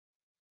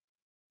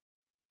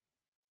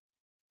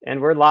And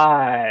we're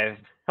live.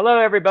 Hello,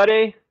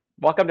 everybody.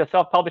 Welcome to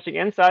Self-Publishing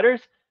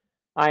Insiders.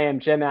 I am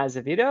Jim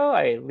Azevedo.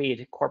 I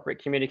lead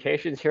corporate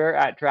communications here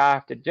at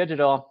Draft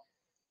Digital.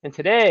 And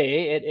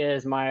today it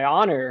is my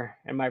honor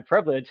and my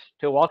privilege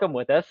to welcome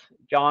with us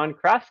John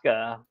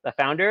Chrastka, the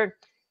founder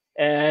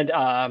and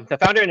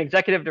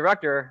executive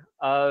director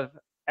of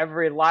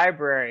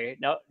EveryLibrary.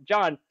 Now,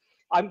 John,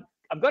 I'm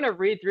going to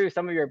read through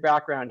some of your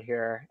background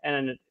here,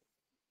 and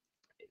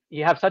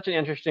you have such an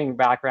interesting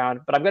background,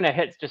 but I'm going to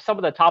hit just some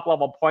of the top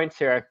level points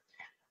here.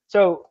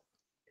 So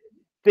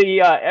the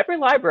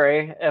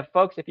EveryLibrary,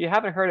 folks, if you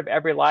haven't heard of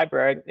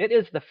EveryLibrary, it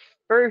is the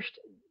first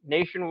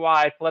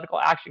nationwide political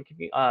action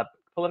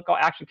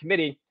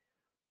committee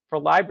for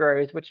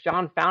libraries, which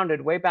John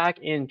founded way back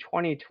in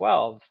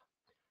 2012.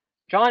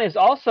 John is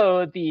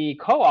also the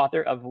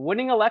co-author of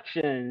Winning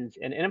Elections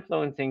and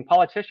Influencing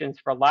Politicians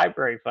for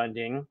Library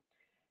Funding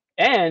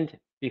and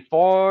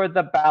Before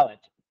the Ballot,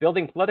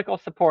 Building Political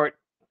Support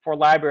for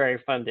Library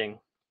Funding.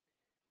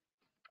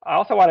 I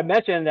also want to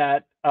mention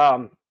that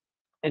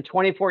in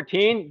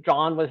 2014,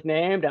 John was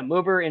named a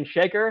mover and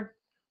shaker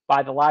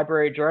by the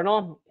Library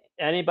Journal.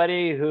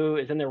 Anybody who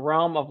is in the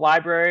realm of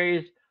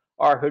libraries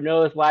or who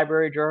knows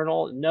Library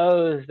Journal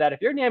knows that if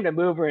you're named a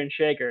mover and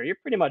shaker, you're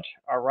pretty much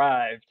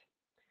arrived.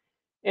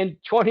 In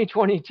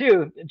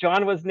 2022,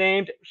 John was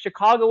named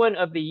Chicagoan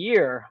of the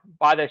Year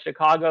by the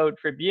Chicago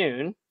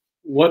Tribune.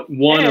 One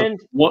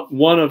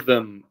of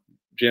them,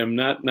 Jim,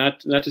 not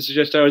to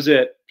suggest I was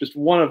it, just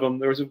one of them.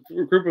 There was a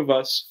group of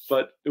us,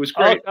 but it was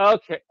great.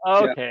 Okay.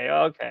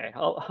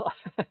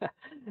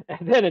 And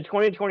then in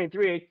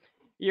 2023,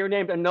 you're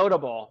named a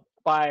notable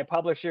by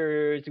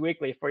Publishers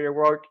Weekly for your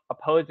work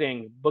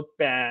opposing book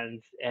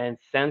bans and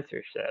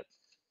censorship.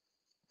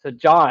 So,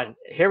 John,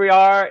 here we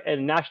are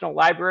in National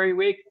Library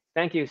Week.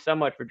 Thank you so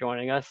much for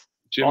joining us.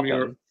 Jim,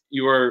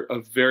 you are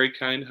a very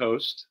kind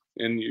host,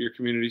 and your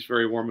community is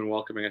very warm and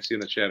welcoming. I see in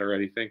the chat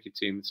already. Thank you,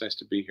 team. It's nice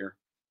to be here.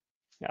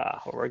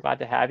 Well, we're glad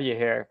to have you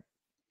here.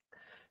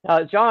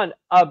 Now, John,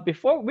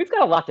 we've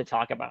got a lot to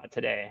talk about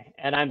today,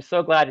 and I'm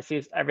so glad to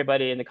see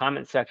everybody in the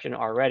comments section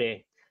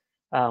already.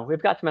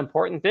 We've got some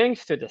important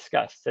things to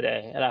discuss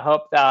today, and I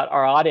hope that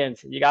our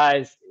audience, you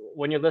guys,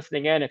 when you're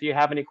listening in, if you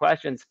have any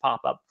questions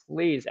pop up,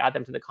 please add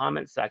them to the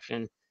comments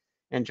section,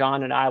 and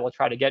John and I will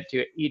try to get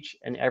to each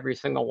and every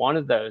single one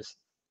of those.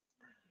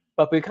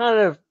 But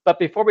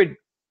before we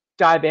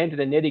dive into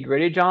the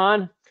nitty-gritty,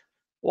 John,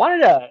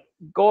 wanted to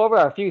go over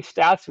a few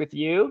stats with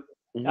you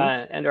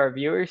and our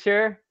viewers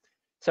here.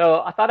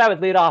 So I thought I would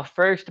lead off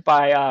first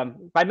by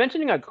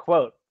mentioning a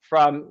quote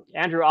from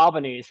Andrew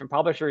Albanese from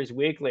Publishers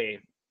Weekly,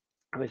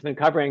 who's been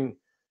covering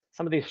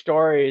some of these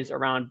stories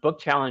around book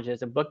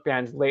challenges and book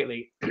bans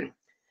lately.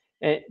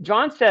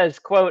 John says,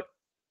 quote,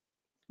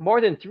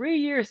 "More than 3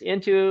 years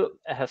into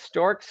a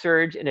historic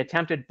surge in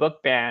attempted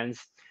book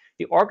bans,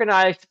 the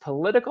organized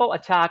political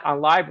attack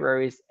on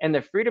libraries and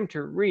the freedom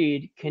to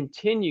read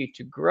continue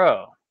to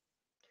grow."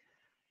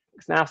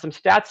 Now, some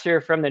stats here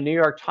from the New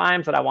York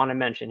Times that I want to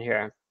mention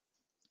here.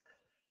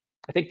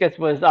 I think this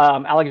was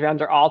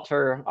Alexander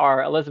Alter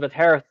or Elizabeth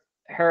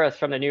Harris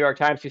from the New York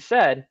Times who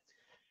said,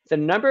 "The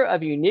number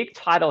of unique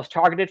titles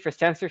targeted for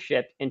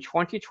censorship in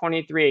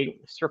 2023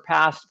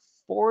 surpassed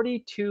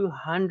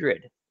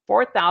 4,200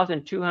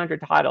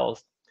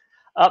 titles,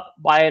 up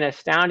by an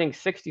astounding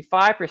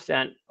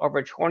 65%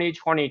 over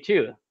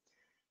 2022.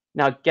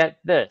 Now get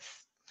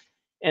this.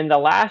 In the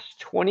last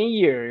 20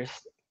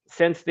 years,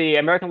 since the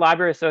American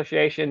Library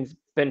Association's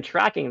been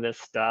tracking this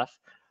stuff,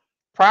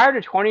 prior to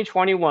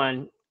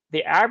 2021,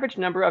 the average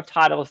number of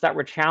titles that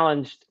were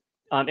challenged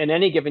in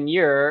any given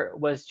year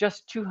was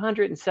just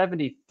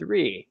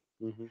 273.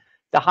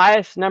 The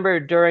highest number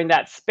during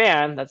that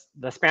span, that's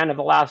the span of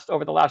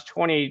over the last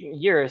 20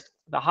 years,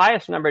 the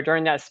highest number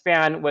during that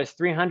span was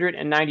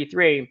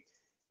 393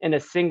 in a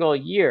single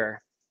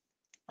year.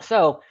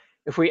 So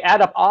if we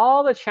add up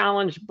all the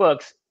challenged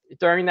books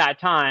during that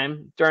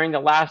time, during the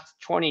last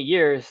 20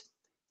 years,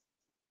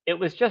 it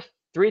was just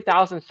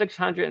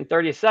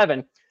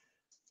 3,637,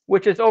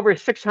 which is over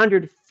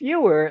 600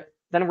 fewer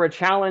than were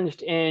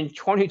challenged in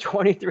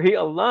 2023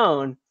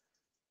 alone.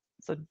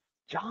 So,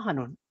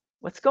 John,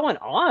 what's going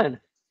on?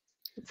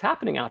 What's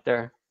happening out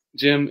there?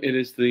 Jim, it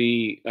is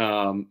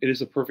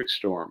a perfect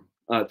storm.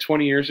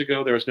 20 years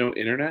ago, there was no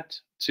internet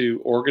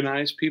to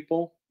organize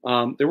people.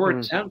 There were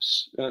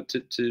attempts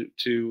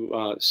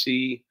to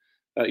see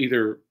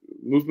either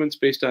movements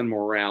based on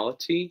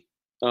morality,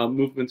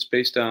 movements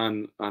based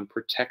on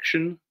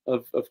protection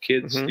of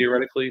kids,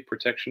 theoretically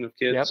protection of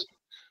kids,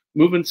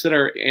 movements that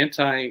are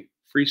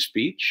anti-free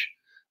speech.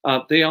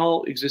 They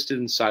all existed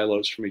in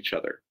silos from each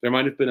other. There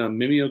might have been a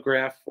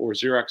mimeograph or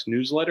Xerox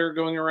newsletter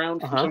going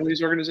around from some of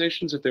these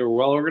organizations if they were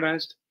well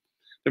organized.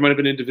 There might have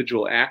been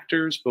individual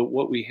actors, but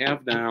what we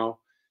have now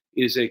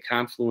is a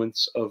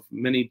confluence of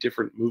many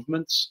different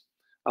movements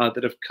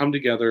that have come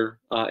together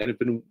and have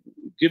been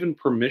given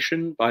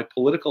permission by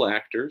political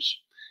actors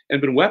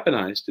and been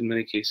weaponized in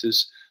many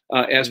cases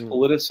as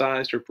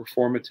politicized or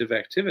performative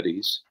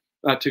activities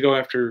to go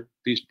after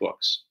these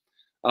books.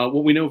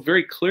 What we know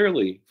very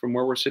clearly from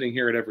where we're sitting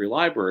here at Every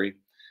Library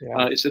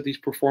Yeah. is that these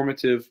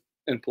performative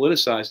and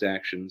politicized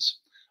actions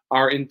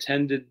are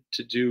intended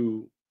to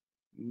do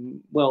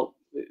well.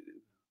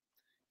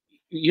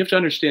 You have to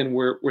understand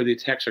where the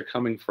attacks are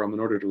coming from in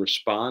order to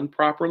respond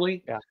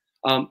properly. Yeah.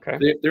 Okay.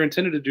 They're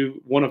intended to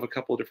do one of a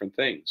couple of different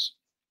things.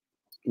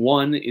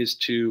 One is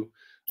to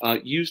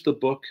use the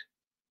book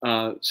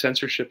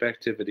censorship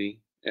activity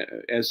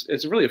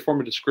as really a form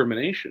of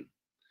discrimination.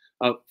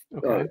 Uh,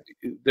 uh, Okay.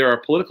 there are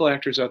political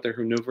actors out there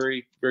who know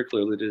very, very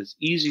clearly that it is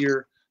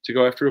easier to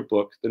go after a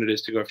book than it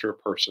is to go after a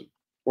person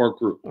or a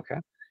group. Okay.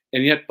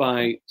 And yet, Okay.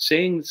 by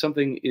saying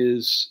something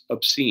is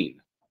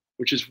obscene,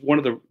 which is one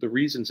of the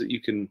reasons that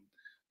you can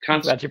I'm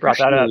glad you brought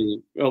that up.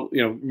 constitutionally, well,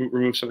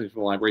 remove something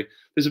from the library.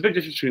 There's a big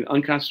difference between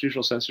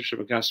unconstitutional censorship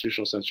and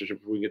constitutional censorship,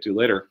 which we can get to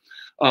later.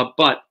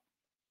 But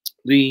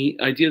the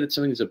idea that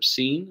something is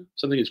obscene,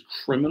 something is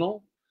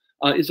criminal,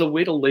 is a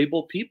way to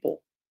label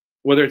people,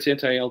 whether it's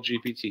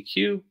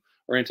anti-LGBTQ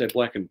or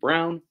anti-black and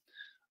brown.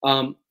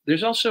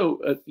 There's also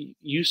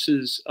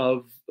uses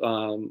of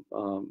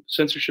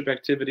censorship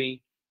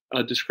activity,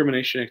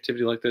 discrimination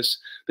activity like this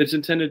that's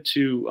intended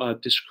to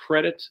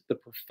discredit the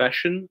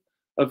profession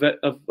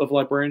of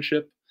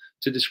librarianship,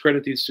 to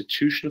discredit the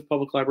institution of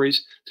public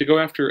libraries, to go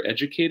after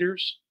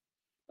educators.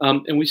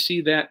 And we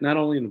see that not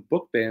only in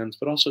book bans,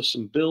 but also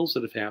some bills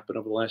that have happened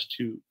over the last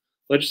 2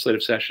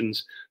 legislative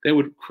sessions that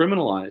would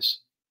criminalize,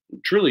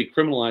 truly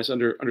criminalize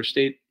under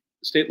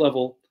state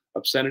level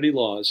obscenity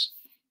laws,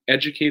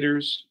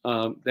 educators.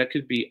 That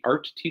could be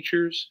art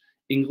teachers,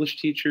 English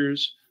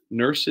teachers,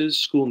 nurses,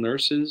 school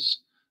nurses,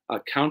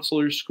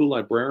 counselors, school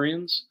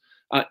librarians,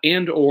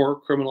 and or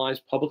criminalize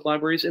public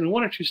libraries. In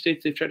 1 or 2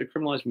 states, they've tried to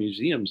criminalize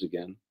museums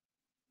again.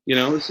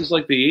 This is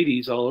like the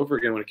 80s all over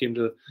again when it came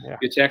to Yeah.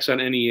 the attacks on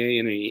NEA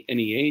and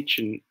NEH.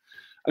 And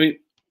I mean,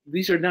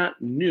 these are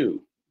not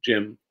new,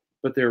 Jim,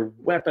 but they're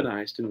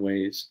weaponized in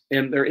ways,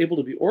 and they're able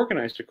to be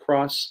organized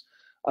across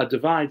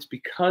divides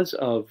because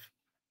of,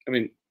 I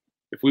mean,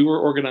 if we were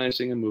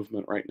organizing a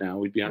movement right now,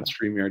 we'd be on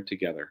StreamYard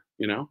together,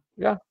 Yeah.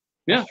 Yeah.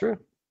 That's true.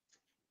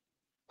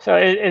 So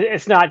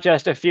it's not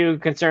just a few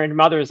concerned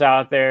mothers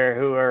out there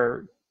who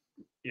are,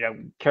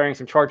 carrying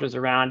some torches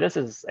around. This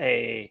is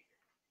a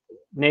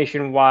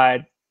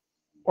nationwide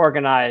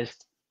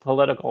organized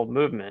political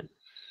movement.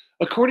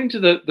 According to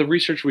the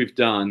research we've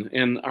done,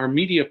 and our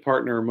media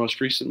partner most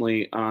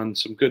recently on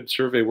some good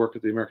survey work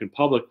with the American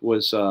public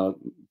was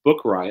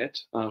Book Riot,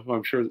 who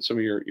I'm sure that some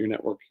of your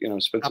network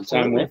spent some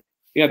time with.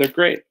 Yeah, they're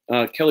great.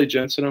 Kelly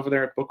Jensen over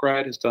there at Book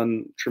Riot has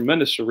done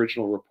tremendous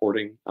original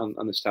reporting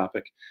on this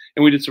topic.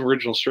 And we did some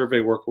original survey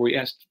work where we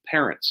asked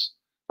parents,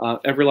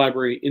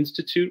 EveryLibrary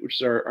Institute,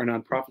 which is our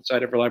nonprofit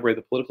side, EveryLibrary,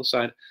 the political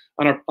side.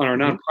 On our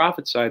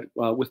nonprofit side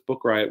with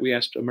Book Riot, we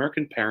asked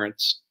American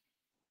parents,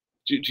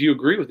 do you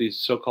agree with these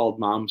so-called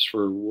moms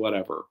for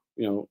whatever?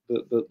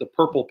 The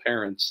purple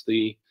parents,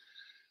 the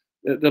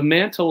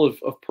mantle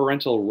of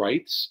parental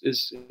rights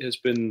has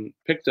been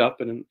picked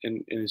up and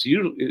is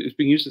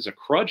being used as a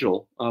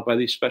cudgel by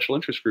these special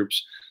interest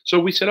groups. So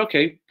we said,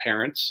 okay,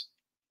 parents.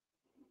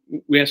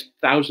 We asked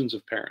thousands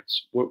of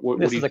parents. What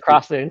This do is you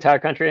across the entire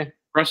country.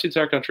 Across the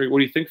entire country. What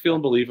do you think, feel,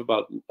 and believe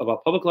about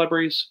public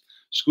libraries,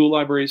 school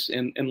libraries,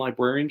 and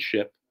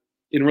librarianship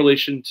in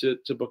relation to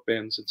book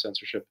bans and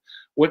censorship?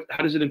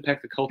 How does it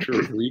impact the culture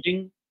of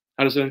reading?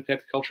 How does it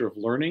impact the culture of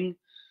learning?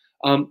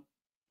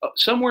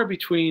 Somewhere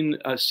between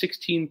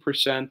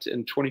 16%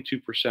 and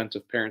 22%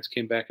 of parents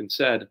came back and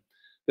said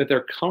that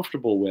they're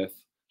comfortable with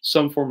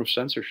some form of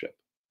censorship.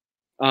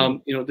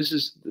 This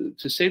is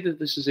to say that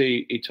this is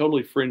a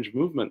totally fringe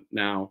movement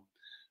now.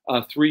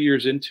 3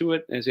 years into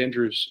it, as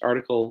Andrew's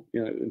article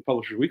in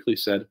Publisher Weekly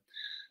said,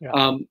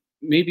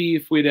 maybe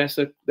if we'd asked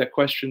that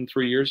question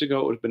 3 years ago,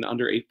 it would have been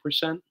under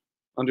 8%,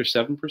 under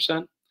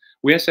 7%.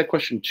 We asked that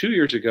question 2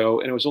 years ago,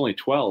 and it was only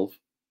 12.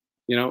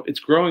 It's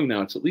growing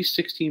now. It's at least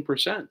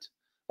 16%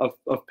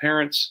 of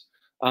parents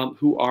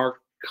who are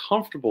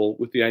comfortable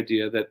with the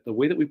idea that the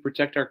way that we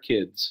protect our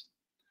kids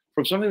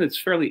from something that's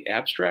fairly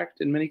abstract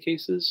in many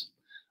cases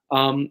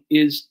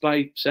is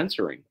by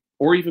censoring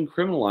or even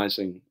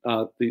criminalizing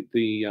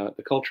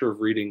the culture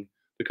of reading,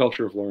 the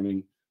culture of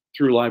learning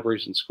through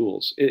libraries and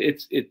schools.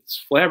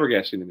 It's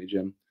flabbergasting to me,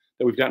 Jim,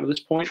 that we've gotten to this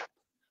point.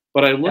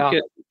 But I look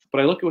at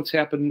what's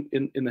happened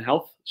in the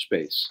health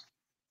space.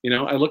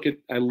 I look at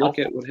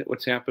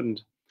what's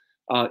happened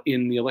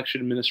in the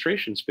election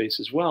administration space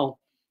as well,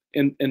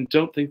 and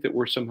don't think that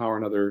we're somehow or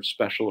another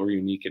special or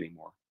unique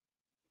anymore.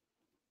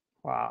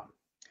 Wow.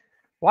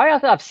 Why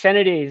is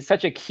obscenity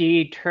such a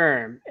key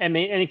term? I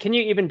mean, and can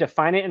you even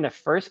define it in the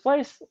first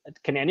place?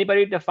 Can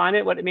anybody define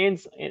it, what it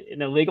means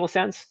in a legal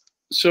sense?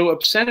 So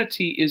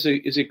obscenity is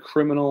a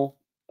criminal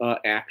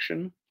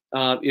action.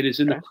 It is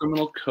in the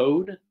criminal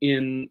code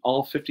in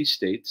all 50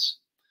 states.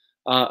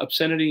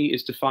 Obscenity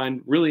is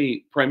defined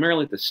really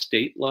primarily at the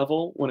state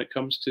level when it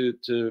comes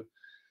to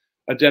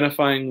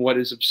identifying what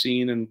is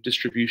obscene and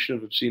distribution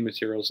of obscene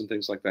materials and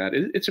things like that.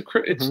 It's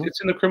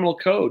in the criminal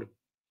code,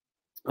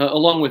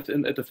 along with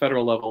at the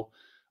federal level,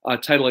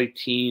 Title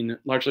 18,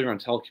 largely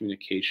around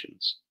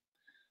telecommunications.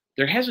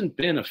 there hasn't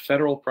been a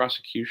federal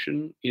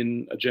prosecution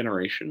in a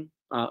generation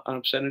on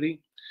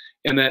obscenity,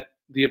 and that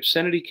the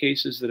obscenity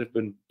cases that have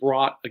been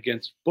brought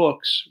against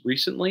books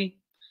recently,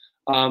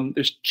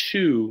 there's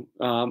two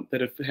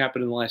that have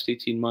happened in the last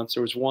 18 months.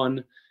 There was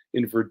one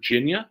in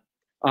Virginia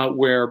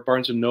where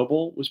Barnes& and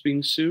Noble was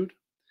being sued,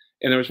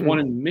 and there was one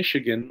in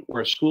Michigan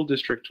where a school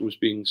district was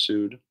being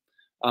sued,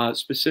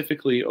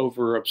 specifically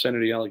over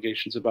obscenity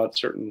allegations about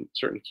certain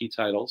key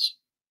titles.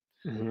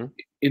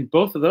 In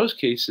both of those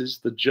cases,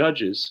 the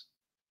judges,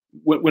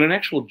 when an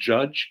actual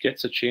judge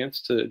gets a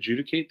chance to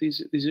adjudicate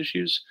these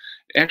issues,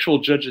 actual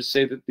judges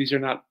say that these are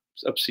not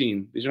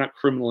obscene, these are not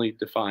criminally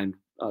defined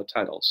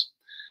titles.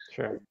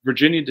 Sure.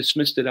 Virginia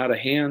dismissed it out of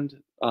hand.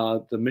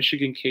 The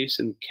Michigan case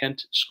in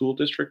Kent School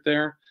District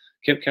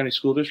Kent County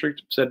School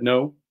District said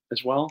no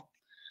as well.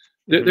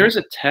 There is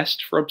a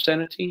test for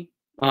obscenity.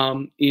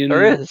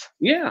 There is.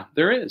 Yeah,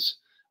 there is.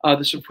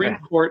 The Supreme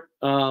Court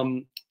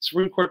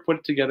put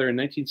it together in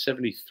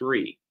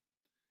 1973.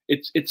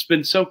 It's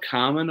been so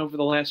common over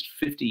the last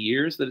 50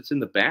 years that it's in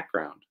the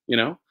background, you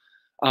know.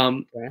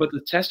 But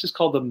the test is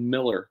called the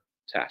Miller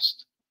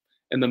test,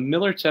 and the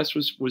Miller test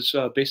was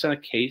based on a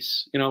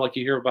case, you know, like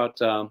you hear about,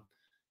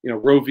 you know,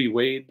 Roe v.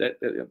 Wade.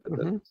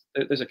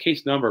 There's a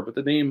case number, but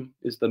the name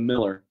is the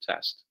Miller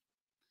test.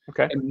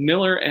 Okay. And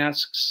Miller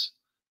asks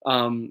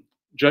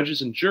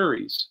judges and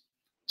juries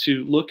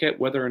to look at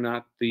whether or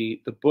not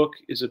the book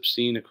is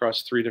obscene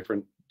across three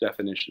different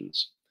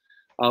definitions.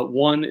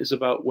 One is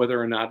about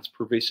whether or not it's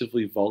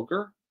pervasively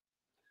vulgar.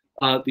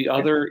 The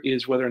other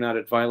is whether or not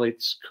it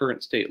violates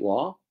current state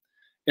law.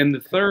 And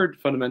the third,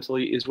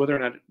 fundamentally, is whether or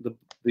not the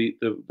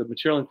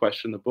material in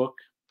question, the book,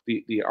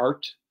 the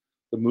art,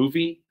 the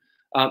movie,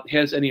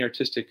 has any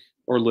artistic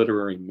or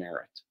literary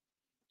merit.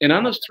 And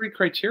on those three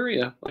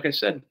criteria, like I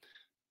said,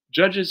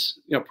 judges,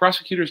 you know,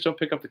 prosecutors don't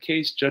pick up the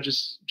case.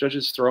 Judges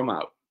throw them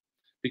out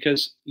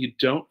because you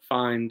don't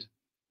find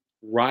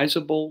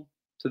risable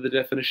to the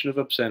definition of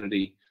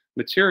obscenity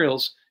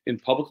materials in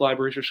public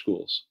libraries or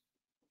schools.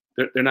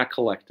 They're not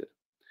collected.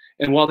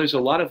 And while there's a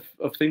lot of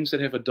things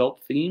that have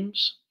adult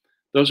themes,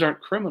 those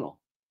aren't criminal.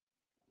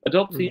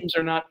 Adult themes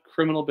are not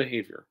criminal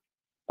behavior.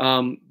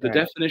 The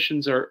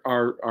definitions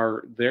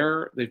are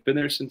there. They've been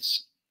there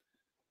since,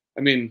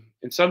 I mean,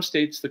 in some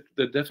states,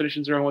 the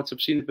definitions around what's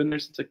obscene have been there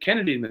since the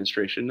Kennedy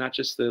administration, not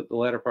just the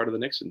latter part of the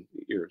Nixon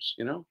years,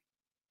 you know?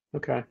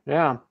 Okay,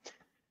 yeah.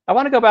 I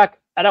want to go back.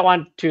 I don't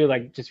want to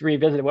like just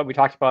revisit what we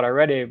talked about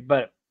already,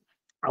 but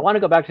I want to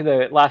go back to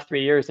the last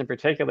 3 years in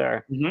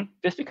particular,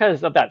 just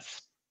because of that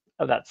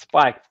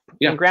spike.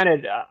 Yeah. And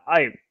granted,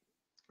 I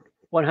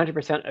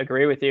 100%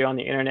 agree with you on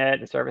the internet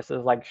and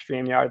services like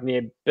StreamYard and the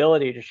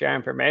ability to share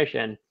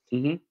information.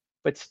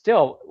 But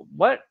still,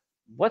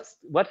 what's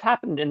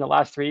happened in the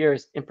last 3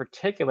 years in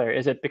particular?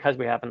 Is it because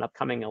we have an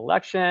upcoming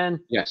election?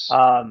 Yes.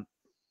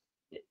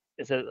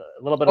 Is it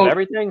a little bit of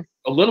everything?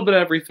 A little bit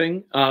of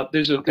everything.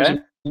 There's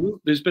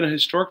been a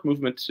historic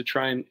movement to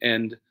try and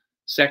end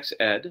sex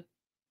ed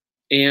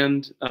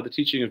and the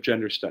teaching of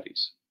gender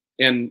studies.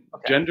 And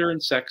gender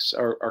and sex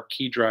are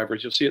key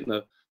drivers. You'll see it in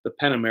the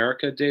PEN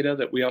America data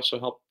that we also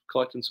help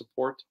collect and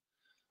support.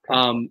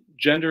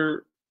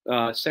 Gender,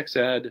 sex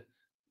ed,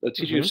 the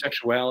teaching of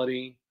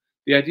sexuality,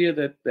 the idea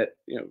that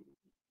you know,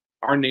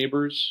 our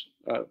neighbors,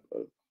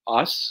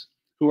 us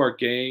who are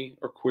gay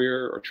or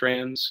queer or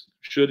trans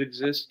should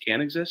exist, can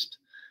exist.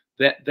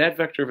 That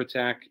vector of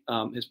attack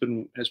has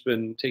been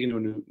taken to a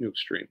new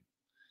extreme.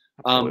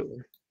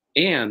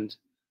 And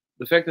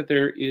the fact that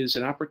there is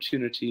an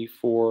opportunity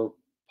for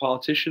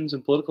politicians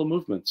and political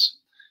movements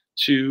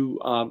to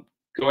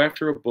go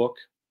after a book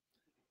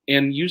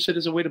and use it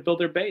as a way to build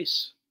their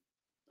base.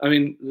 I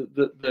mean,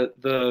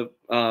 the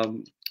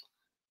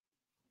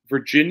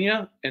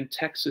Virginia and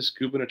Texas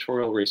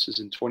gubernatorial races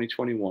in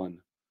 2021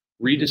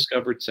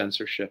 rediscovered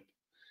censorship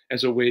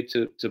as a way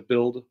to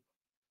build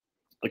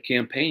a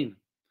campaign.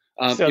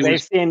 So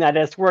they've seen that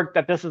it's worked,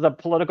 that this is a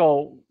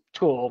political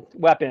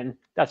weapon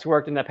that's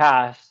worked in the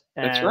past,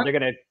 and they're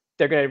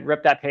gonna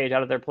rip that page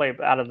out of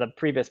the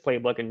previous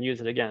playbook and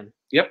use it again.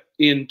 Yep.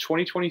 In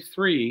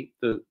 2023,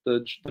 the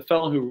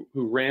fellow who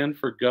ran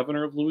for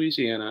governor of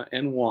Louisiana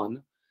and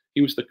won,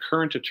 he was the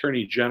current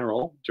attorney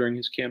general during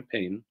his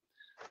campaign.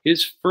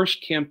 His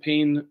first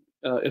campaign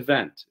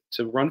event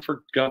to run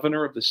for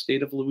governor of the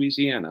state of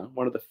Louisiana,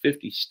 one of the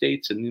 50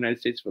 states in the United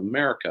States of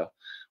America,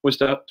 was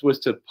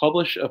to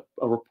publish a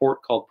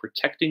report called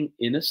Protecting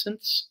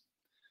Innocence.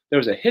 There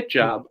was a hit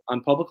job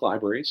on public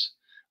libraries,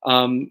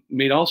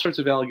 made all sorts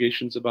of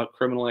allegations about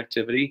criminal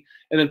activity,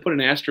 and then put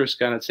an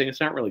asterisk on it saying it's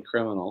not really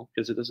criminal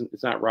because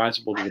it's not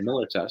risable to the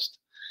Miller test.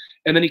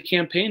 And then he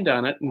campaigned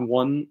on it and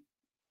won.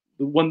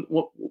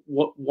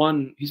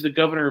 He's the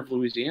governor of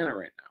Louisiana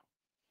right now.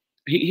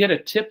 He had a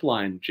tip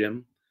line,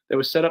 Jim, that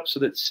was set up so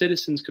that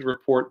citizens could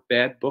report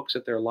bad books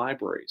at their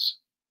libraries.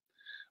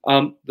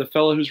 The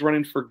fellow who's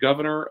running for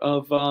governor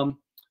of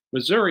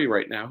Missouri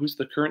right now, who's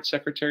the current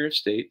Secretary of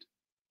State,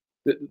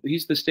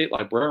 he's the state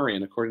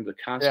librarian according to the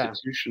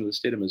Constitution of the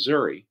state of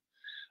Missouri.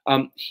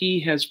 He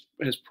has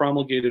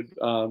promulgated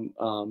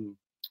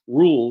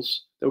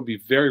rules that would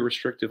be very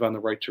restrictive on the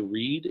right to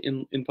read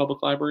in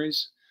public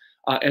libraries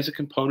as a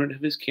component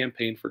of his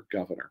campaign for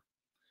governor.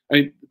 I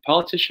mean,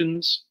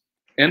 politicians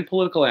and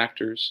political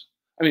actors.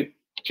 I mean,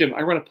 Jim,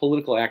 I run a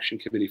political action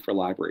committee for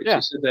libraries. Yeah.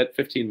 You said that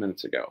 15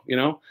 minutes ago. You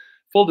know,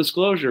 full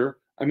disclosure.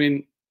 I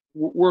mean,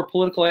 we're a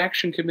political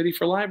action committee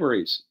for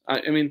libraries.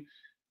 I mean,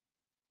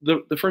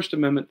 the First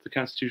Amendment to the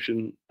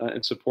Constitution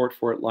and support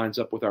for it lines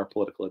up with our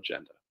political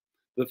agenda.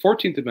 The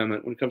 14th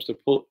Amendment, when it comes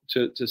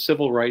to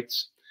civil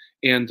rights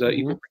and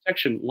equal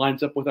protection,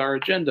 lines up with our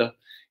agenda.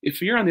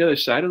 If you're on the other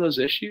side of those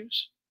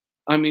issues,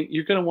 I mean,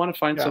 you're going to want to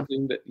find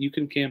something that you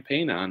can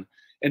campaign on.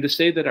 And to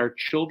say that our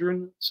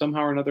children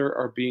somehow or another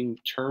are being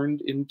turned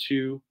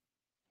into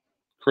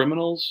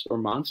criminals or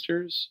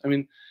monsters. I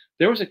mean,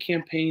 there was a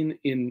campaign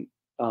in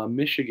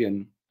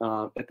Michigan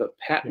at the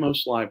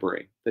Patmos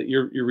Library that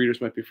your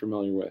readers might be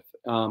familiar with,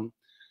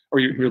 or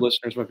your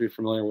listeners might be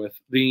familiar with.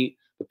 The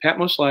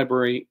Patmos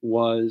Library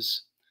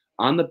was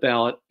on the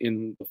ballot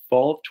in the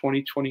fall of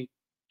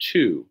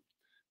 2022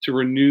 to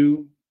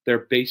renew their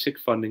basic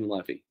funding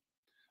levy.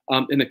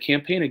 And the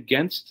campaign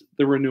against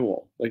the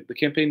renewal, like the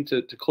campaign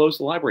to close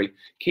the library,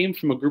 came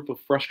from a group of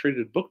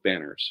frustrated book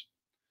banners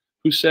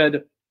who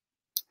said,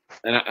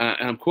 and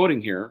I'm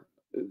quoting here,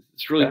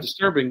 it's really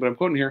disturbing, but I'm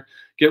quoting here,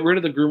 "Get rid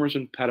of the groomers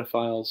and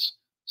pedophiles,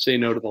 say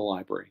no to the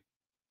library."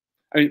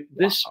 I mean,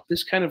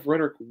 this kind of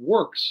rhetoric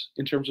works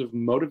in terms of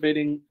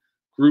motivating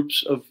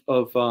groups of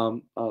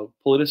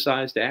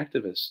politicized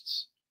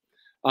activists.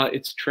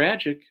 It's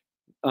tragic.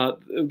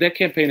 That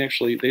campaign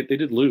actually, they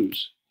did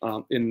lose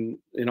in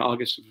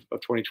August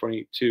of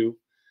 2022.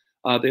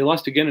 They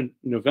lost again in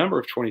November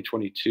of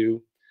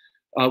 2022.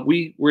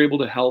 We were able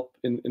to help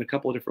in a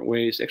couple of different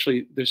ways.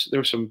 Actually, there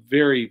was some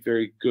very,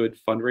 very good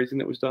fundraising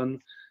that was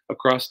done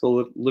across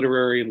the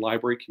literary and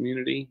library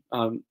community.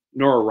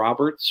 Nora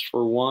Roberts,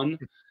 for one,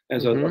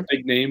 as a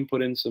big name,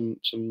 put in some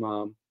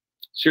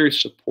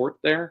serious support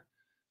there.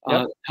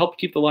 Helped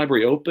keep the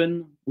library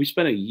open. We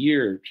spent a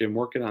year, Jim,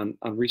 working on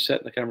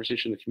resetting the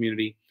conversation in the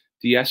community,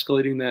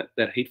 de-escalating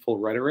that hateful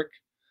rhetoric,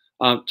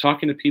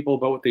 talking to people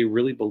about what they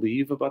really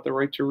believe about the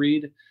right to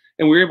read,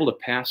 and we were able to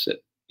pass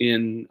it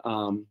in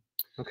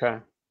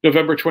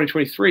November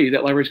 2023.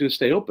 That library is going to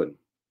stay open,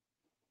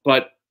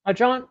 but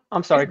John,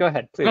 I'm sorry. Go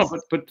ahead, please. No,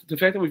 but the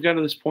fact that we've gotten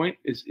to this point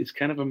is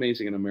kind of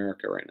amazing in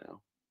America right now.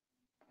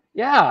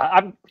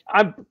 Yeah,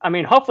 I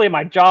mean, hopefully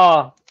my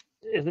jaw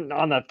isn't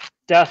on the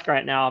desk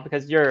right now,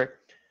 because you're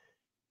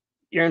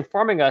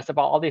informing us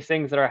about all these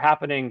things that are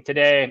happening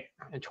today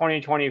in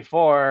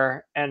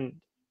 2024, and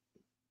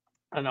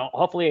I don't know,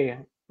 hopefully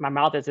my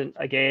mouth isn't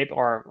agape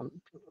or I'm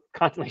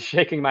constantly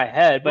shaking my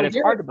head, but it's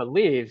hard to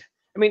believe.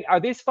 I mean, are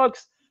these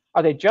folks,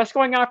 are they just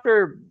going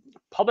after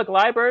public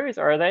libraries,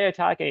 or are they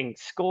attacking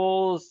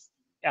schools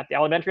at the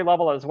elementary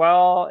level as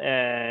well,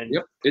 and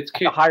it's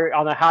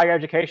on the higher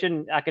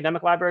education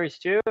academic libraries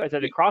too? Is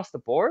it across the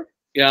board?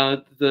 Yeah,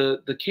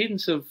 the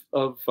cadence of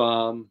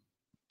I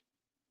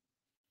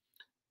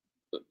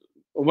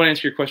want to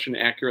answer your question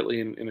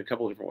accurately in a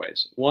couple of different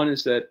ways. One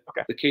is that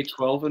the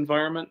K-12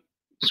 environment,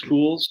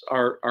 schools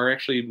are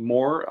actually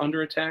more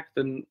under attack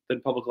than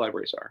public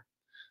libraries are.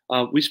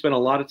 We spend a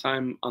lot of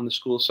time on the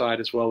school side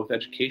as well with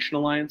education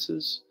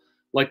alliances,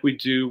 like we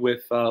do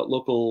with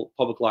local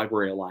public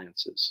library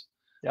alliances.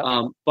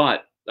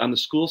 But on the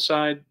school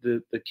side,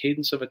 the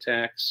cadence of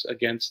attacks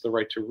against the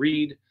right to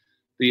read,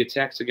 the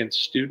attacks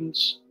against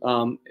students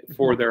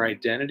for their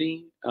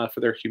identity, for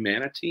their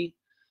humanity,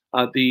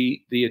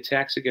 the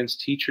attacks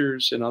against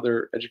teachers and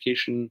other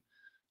education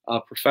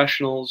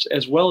professionals,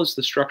 as well as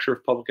the structure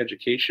of public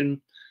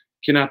education,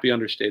 cannot be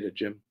understated,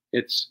 Jim.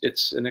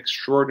 It's an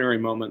extraordinary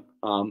moment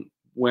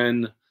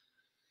when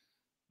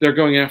they're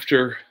going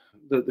after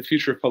the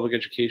future of public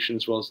education,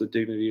 as well as the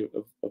dignity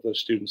of those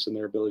students and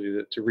their ability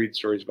to read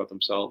stories about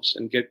themselves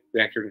and get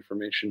accurate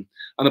information.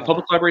 On the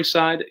public library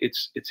side,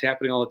 it's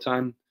happening all the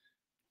time.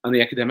 On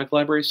the academic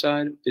library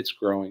side, it's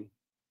growing.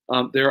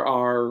 There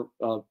are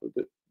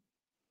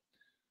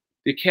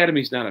the academy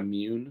is not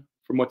immune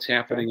from what's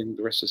happening in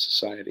the rest of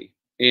society,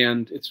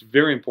 and it's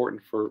very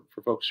important for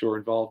folks who are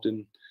involved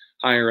in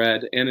higher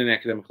ed and in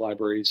academic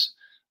libraries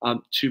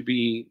to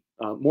be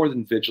more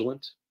than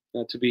vigilant,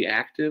 to be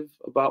active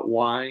about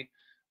why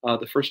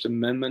the First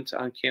Amendment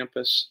on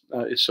campus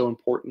is so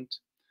important,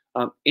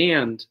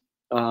 and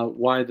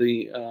why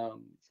the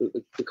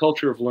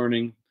culture of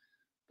learning,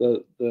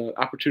 the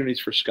opportunities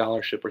for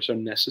scholarship are so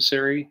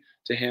necessary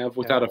to have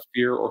without a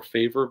fear or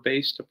favor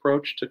based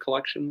approach to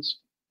collections.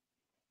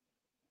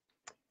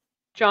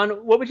 John,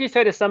 what would you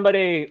say to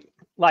somebody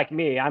like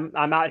me? I'm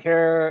out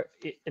here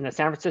in the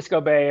San Francisco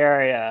Bay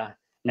Area,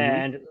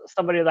 and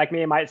somebody like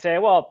me might say,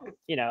 well,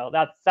 you know,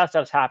 that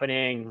stuff's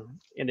happening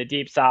in the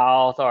Deep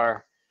South,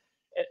 or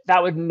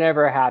that would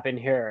never happen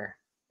here.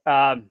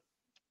 What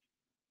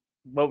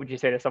would you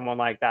say to someone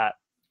like that?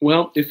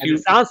 Well,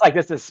 it sounds like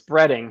this is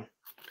spreading.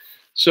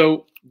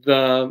 So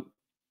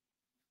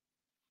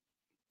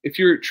if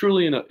you're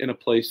truly in a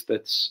place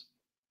that's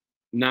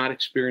not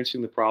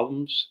experiencing the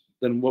problems,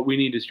 then what we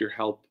need is your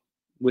help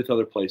with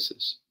other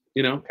places.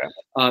 You know,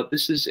 Okay.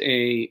 this is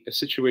a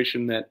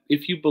situation that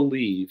if you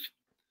believe,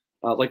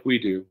 like we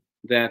do,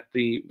 that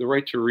the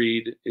right to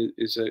read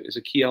is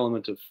a key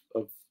element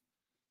of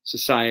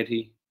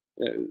society,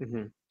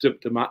 Hmm.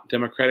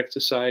 democratic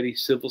society,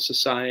 civil Yeah.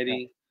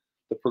 society,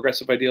 the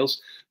progressive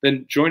ideals,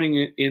 then joining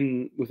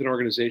in with an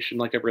organization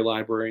like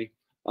EveryLibrary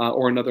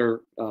or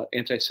another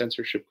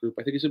anti-censorship group,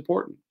 I think is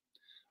important.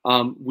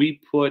 We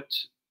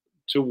put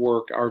to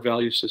work our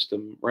value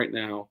system right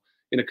now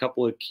in a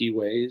couple of key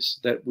ways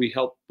that we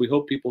hope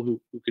people who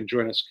can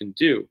join us can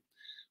do.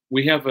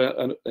 We have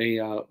a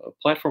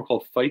platform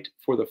called Fight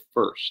for the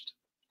First.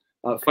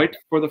 Okay.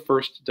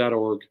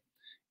 Fightforthefirst.org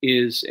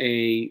is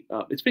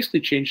it's basically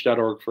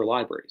change.org for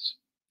libraries.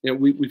 You know,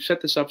 we've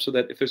set this up so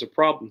that if there's a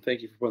problem,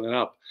 thank you for putting that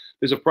up.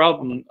 There's a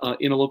problem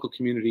in a local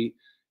community.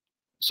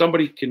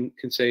 Somebody can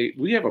say,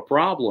 we have a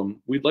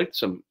problem. We'd like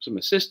some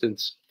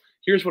assistance.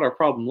 Here's what our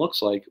problem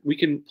looks like. We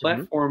can Hmm.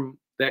 platform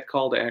that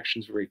call to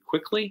actions very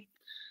quickly.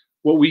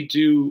 What we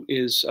do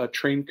is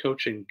train,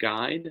 coach, and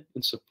guide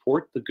and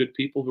support the good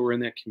people who are in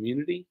that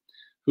community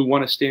who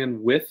want to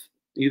stand with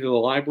either the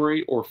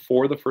library or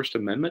for the First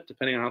Amendment,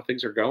 depending on how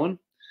things are going.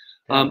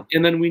 Yeah.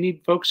 And then we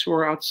need folks who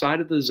are outside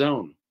of the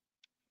zone.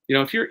 You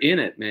know, if you're in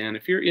it, man,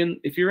 if you're in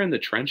the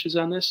trenches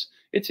on this,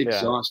 it's Yeah.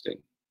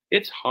 exhausting.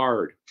 It's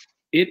hard.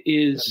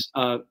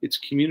 It's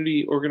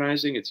community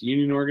organizing, it's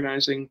union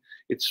organizing.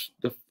 It's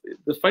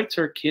the fights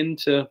are akin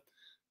to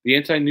the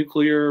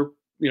anti-nuclear,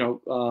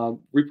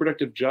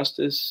 reproductive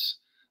justice,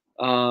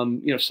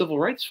 civil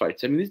rights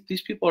fights. I mean,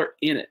 these people are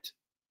in it.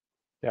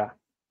 Yeah.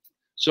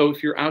 So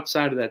if you're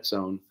outside of that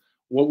zone,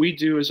 what we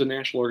do as a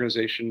national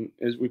organization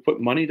is we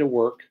put money to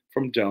work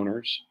from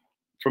donors,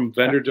 from Okay.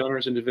 vendor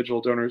donors,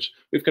 individual donors.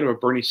 We have kind of a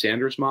Bernie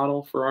Sanders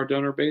model for our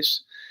donor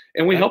base,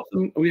 and we Okay. help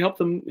them. We help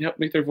them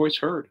make their voice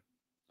heard.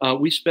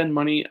 We spend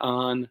money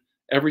on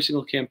every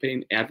single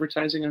campaign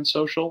advertising on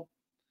social.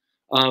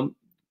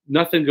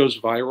 Nothing goes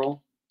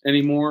viral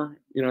anymore.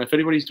 You know, if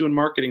anybody's doing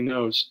marketing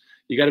knows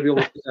you got to be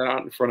able to put that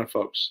out in front of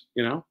folks.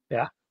 You know,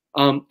 Yeah.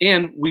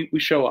 and we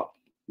show up.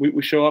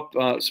 We show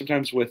up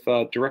sometimes with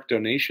direct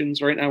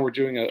donations. Right now, we're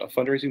doing a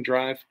fundraising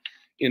drive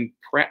in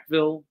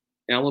Prattville,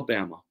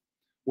 Alabama,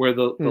 where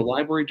the Hmm.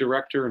 library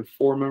director and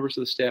 4 members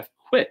of the staff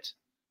quit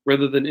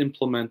rather than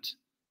implement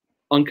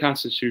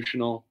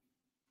unconstitutional,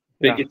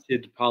 Yeah.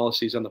 bigoted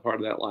policies on the part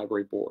of that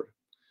library board.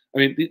 I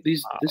mean,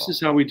 this Wow. is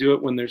how we do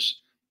it when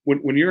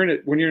you're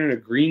in a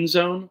green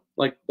zone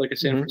like a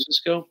San Hmm.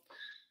 Francisco.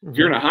 If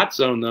you're Hmm. in a hot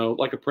zone though,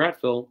 like a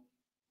Prattville,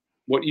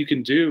 what you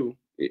can do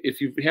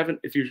if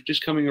you're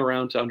just coming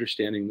around to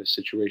understanding this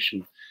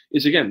situation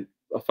is again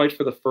a fight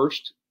for the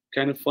first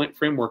kind of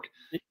framework.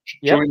 Yep.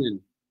 Join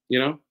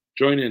in,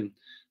 join in.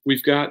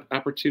 We've got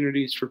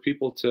opportunities for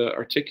people to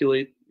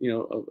articulate,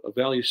 a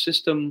value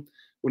system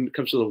when it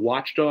comes to the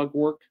watchdog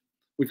work.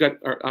 We've got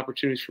our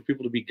opportunities for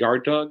people to be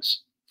guard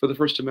dogs for the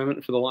First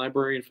Amendment, for the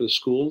library, and for the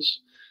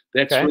schools.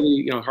 That's Okay.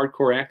 really,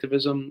 hardcore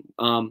activism.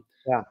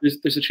 Yeah.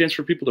 There's a chance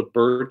for people to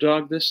bird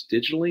dog this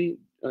digitally.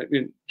 I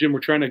mean, Jim, we're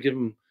trying to give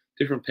them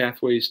different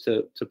pathways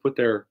to put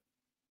Yeah. It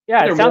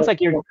their sounds moral like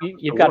compass to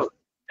you've got work.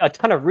 a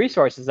ton of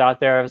resources out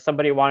there. If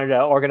somebody wanted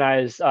to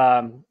organize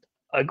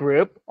a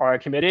group or a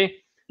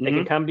committee, they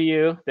can Hmm. come to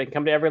you. They can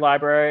come to every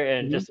library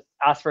and Hmm. just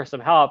ask for some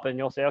help, and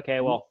you'll say, okay,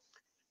 Hmm. well,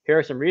 here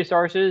are some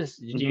resources.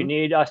 Do you Hmm.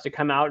 need us to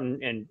come out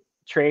and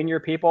train your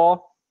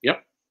people?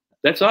 Yep,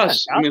 that's That's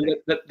us. I mean,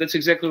 fantastic. that's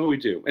exactly what we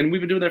do, and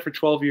we've been doing that for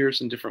 12 years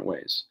in different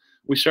ways.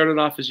 We started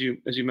off, as you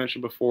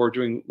mentioned before,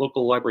 doing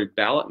local library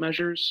ballot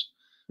measures.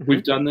 We've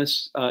Hmm. done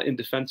this in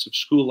defense of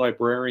school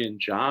librarian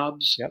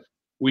jobs. Yep.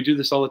 We do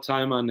this all the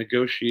time on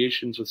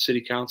negotiations with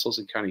city councils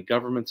and county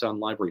governments on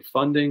library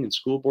funding and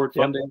school board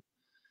Yep. funding.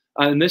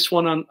 And this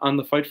one on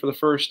the fight for the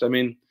first, I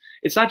mean,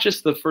 it's not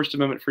just the First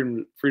Amendment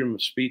freedom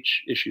of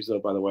speech issues, though.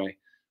 By the way,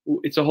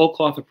 it's a whole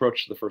cloth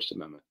approach to the First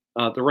Amendment.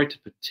 The right to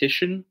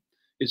petition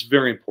is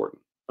very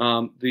important.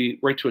 The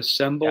right to Yeah.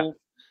 assemble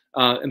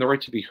and the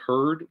right to be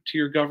heard to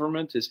your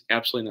government is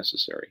absolutely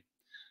necessary.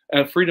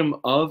 Freedom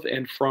of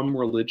and from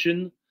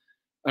religion.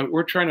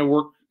 We're trying to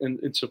work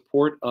in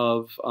support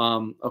of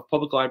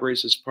public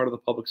libraries as part of the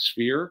public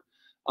sphere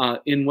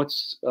in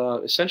what's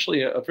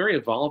essentially a very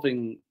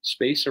evolving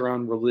space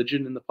around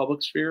religion in the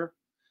public sphere,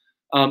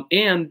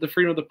 and the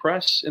freedom of the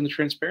press and the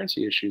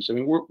transparency issues. I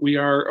mean, we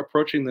are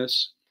approaching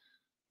this.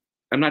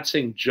 I'm not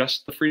saying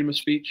just the freedom of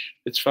speech;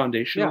 it's Yeah.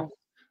 foundational,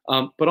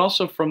 but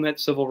also from that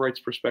civil rights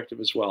perspective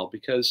as well.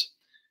 Because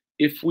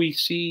if we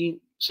see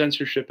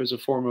censorship as a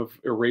form of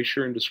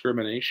erasure and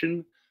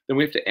discrimination, then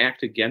we have to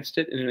act against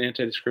it in an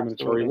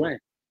anti-discriminatory Absolutely. way.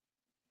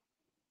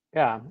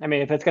 Yeah. I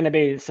mean, if it's going to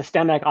be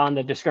systemic on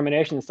the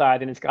discrimination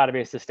side, then it's got to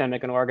be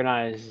systemic and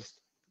organized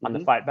on the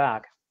Mhm. fight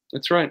back.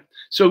 That's right.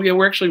 So yeah,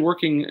 we're actually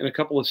working in a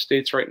couple of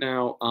states right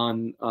now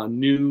on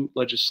new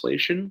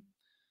legislation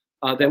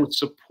that Okay. would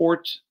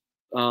support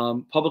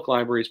public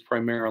libraries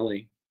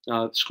primarily.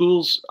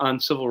 Schools on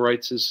civil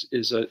rights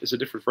is a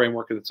different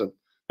framework, and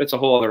that's a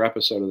whole other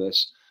episode of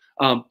this.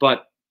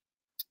 But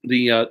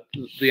the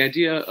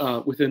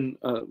idea within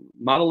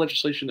model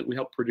legislation that we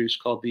helped produce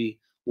called the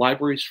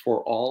Libraries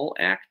for All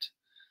Act.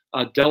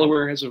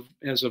 Delaware has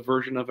a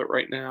version of it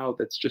right now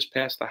that's just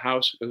passed the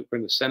House or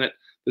in the Senate.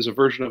 There's a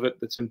version of it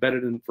that's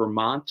embedded in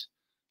Vermont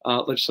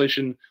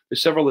legislation.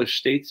 There's several other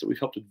states that we've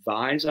helped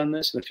advise on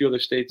this, and a few other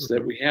states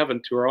that we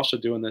haven't who are also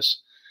doing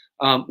this,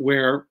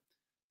 where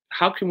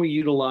how can we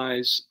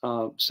utilize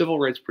civil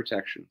rights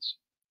protections,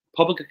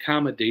 public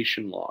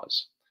accommodation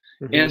laws,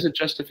 as a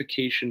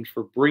justification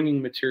for bringing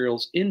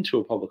materials into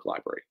a public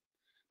library.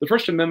 The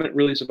First Amendment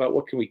really is about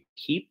what can we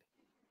keep,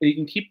 and you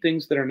can keep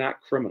things that are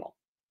not criminal.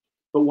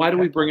 But why do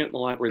we bring it in the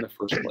library in the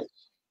first place?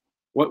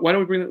 Why do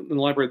we bring it in the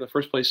library in the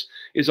first place?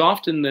 Is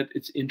often that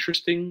it's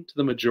interesting to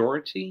the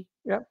majority.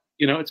 Yeah.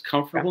 You know, it's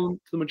comfortable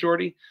to the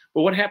majority.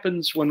 But what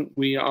happens when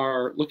we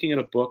are looking at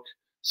a book,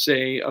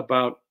 say,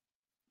 about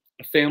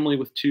a family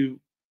with two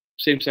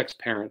same-sex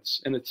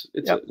parents, and it's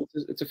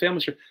a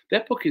family story?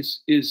 That book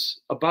is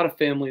about a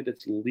family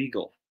that's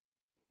legal.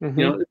 You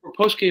know, we're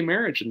post-gay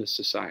marriage in this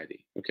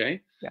society. Okay.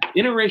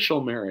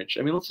 Interracial marriage.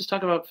 I mean, let's just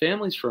talk about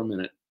families for a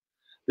minute.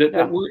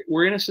 That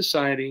we're in a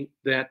society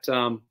that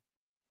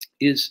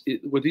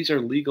where these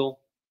are legal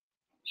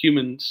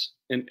humans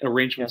and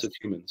arrangements of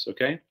humans.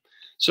 Okay,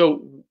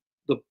 so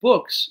the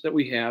books that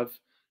we have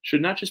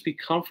should not just be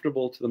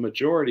comfortable to the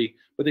majority,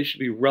 but they should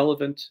be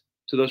relevant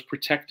to those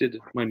protected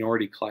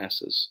minority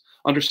classes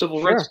under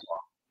civil rights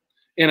law.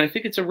 And I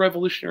think it's a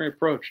revolutionary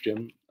approach,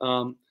 Jim.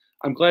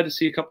 I'm glad to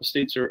see a couple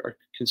states are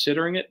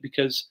considering it,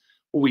 because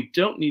what we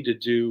don't need to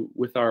do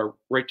with our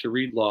right to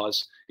read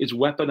laws is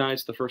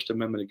weaponize the First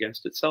Amendment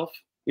against itself.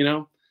 You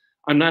know,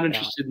 I'm not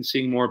interested in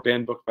seeing more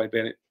ban book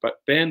bans by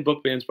banning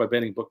book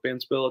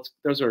bans bill.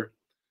 Those are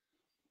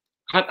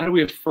how do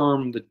we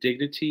affirm the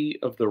dignity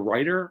of the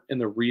writer and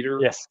the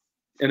reader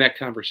in that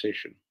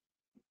conversation?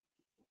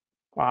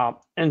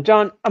 Wow. And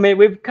John, I mean,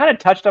 we've kind of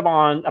touched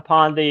upon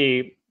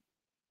the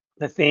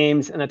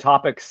themes and the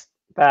topics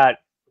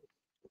that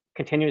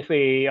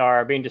continuously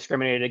are being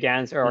discriminated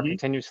against or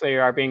continuously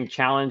are being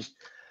challenged.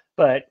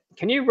 But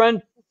can you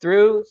run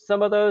through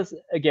some of those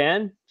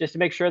again, just to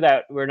make sure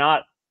that we're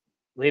not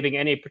leaving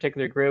any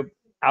particular group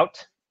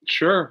out?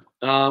 Sure.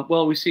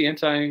 Well, we see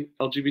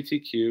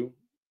anti-LGBTQ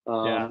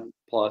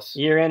plus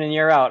year in and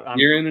year out.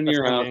 Year in and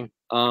year out.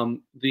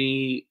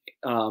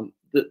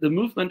 The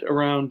movement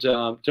around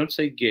don't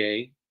say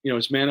gay, you know,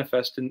 is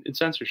manifest in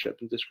censorship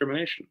and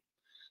discrimination.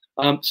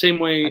 Same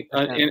way,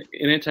 an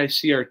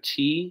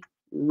anti-CRT,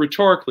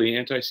 rhetorically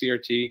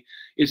anti-CRT,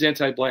 is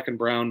anti-black and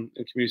brown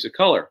and communities of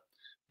color.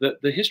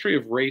 The history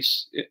of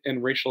race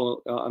and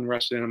racial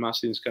unrest and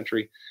animosity in this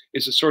country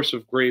is a source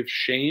of grave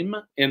shame,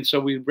 and so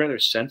we'd rather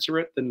censor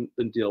it than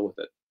deal with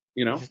it.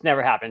 You know, it's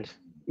never happened.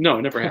 No,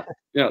 it never happened.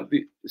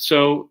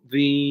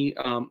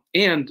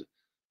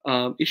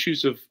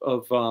 Issues of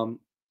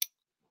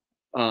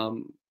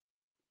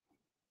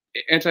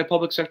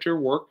anti-public sector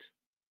work,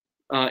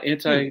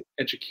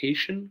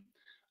 anti-education,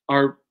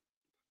 are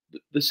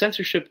the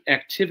censorship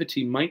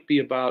activity might be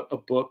about a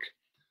book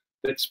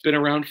that's been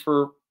around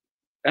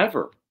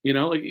forever. You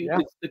know, like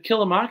it's the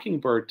Kill a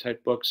Mockingbird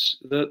type books.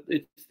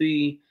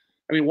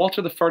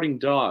 Walter the Farting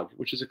Dog,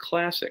 which is a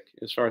classic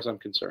as far as I'm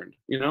concerned.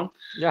 You know,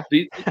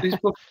 these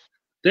books,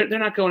 they're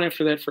not going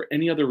after that for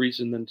any other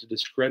reason than to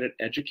discredit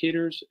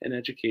educators and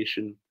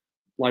education,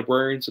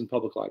 librarians and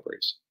public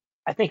libraries.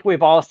 I think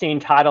we've all seen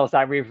titles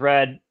that we've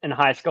read in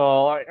high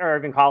school or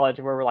even college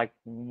where we're like,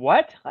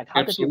 what? Like,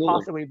 how could you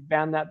possibly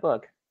ban that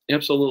book?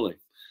 Absolutely.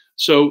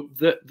 So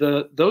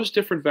those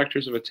different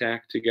vectors of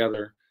attack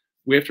together,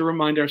 we have to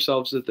remind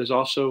ourselves that there's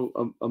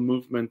also a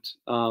movement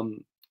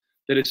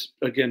that is,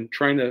 again,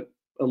 trying to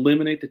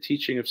eliminate the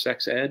teaching of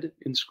sex ed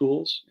in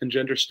schools and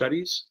gender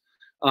studies.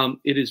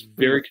 It is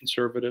very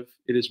conservative.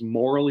 It is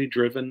morally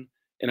driven,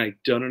 and I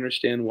don't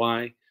understand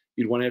why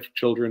you'd want to have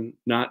children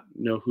not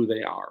know who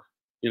they are.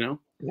 You know?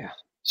 Yeah.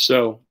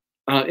 So,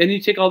 and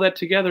you take all that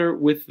together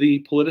with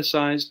the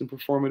politicized and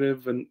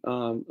performative and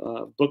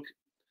book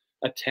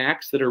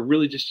attacks that are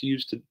really just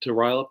used to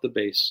rile up the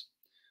base.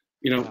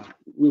 You know,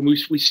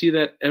 we see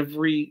that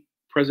every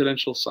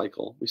presidential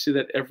cycle. We see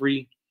that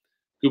every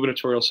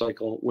gubernatorial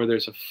cycle where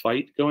there's a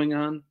fight going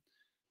on.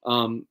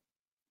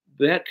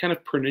 That kind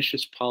of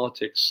pernicious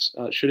politics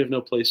should have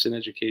no place in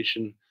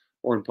education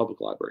or in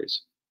public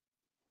libraries.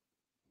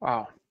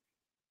 Wow.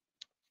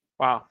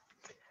 Wow.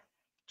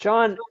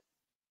 John,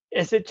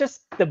 is it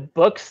just the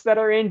books that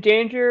are in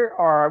danger,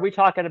 or are we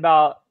talking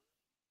about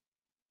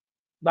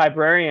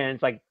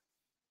librarians, like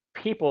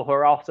people who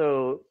are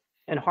also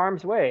in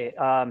harm's way?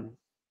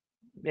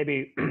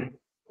 Maybe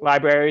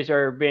libraries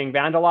are being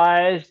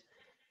vandalized,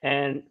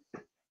 and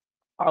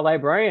are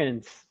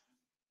librarians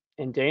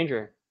in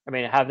danger? I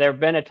mean, have there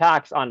been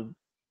attacks on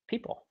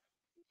people?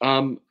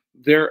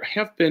 There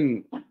have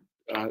been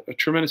a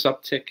tremendous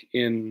uptick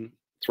in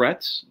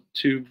threats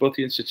to both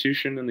the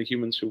institution and the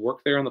humans who work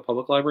there on the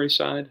public library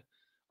side.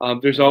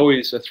 There's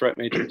always a threat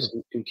matrix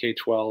in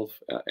K-12,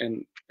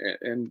 and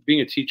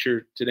being a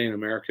teacher today in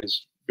America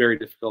is very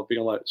difficult.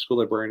 Being a school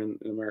librarian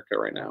in America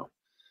right now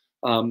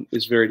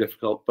is very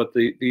difficult. But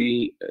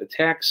the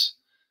attacks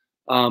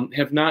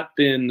have not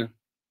been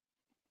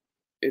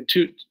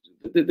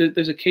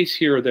there's a case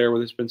here or there where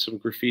there's been some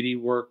graffiti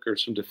work or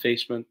some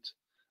defacement.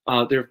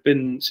 There have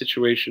been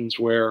situations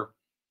where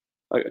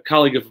a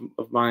colleague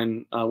of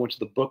mine went to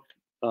the book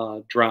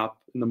drop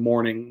in the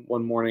morning,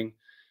 one morning,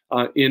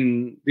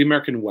 in the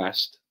American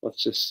West.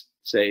 Let's just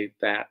say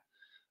that.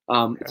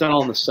 It's not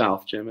all in the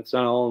South, Jim. It's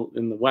not all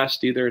in the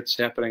West either. It's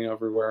happening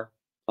everywhere.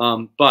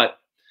 But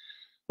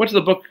went to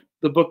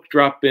the book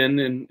drop in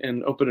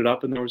and opened it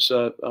up, and there was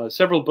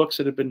several books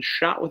that had been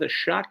shot with a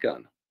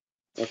shotgun.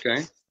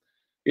 Okay,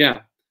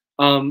 yeah.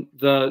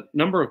 The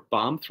number of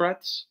bomb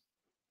threats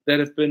that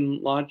have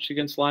been lodged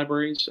against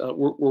libraries,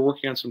 we're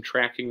working on some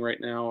tracking right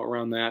now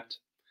around that.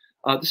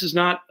 This is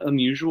not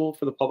unusual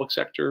for the public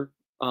sector.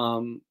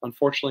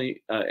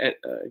 Unfortunately,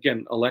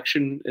 again,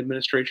 election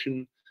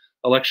administration,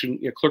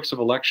 clerks of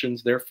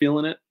elections, they're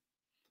feeling it.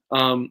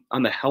 On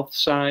the health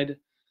side,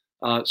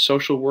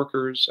 social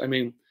workers. I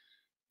mean,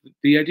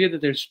 the idea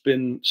that there's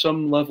been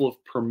some level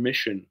of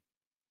permission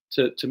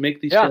to make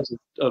these kinds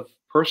of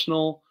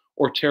personal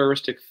or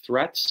terroristic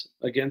threats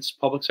against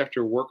public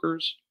sector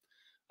workers.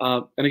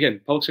 And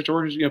again, public sector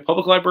workers,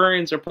 public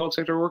librarians are public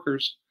sector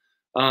workers.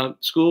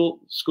 School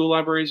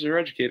libraries are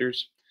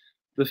educators.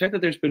 The fact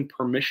that there's been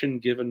permission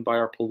given by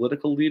our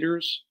political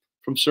leaders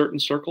from certain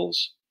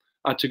circles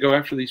to go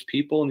after these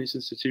people and these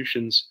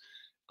institutions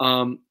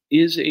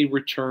is a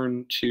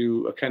return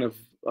to a kind of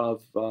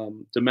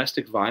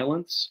domestic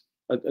violence,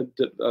 a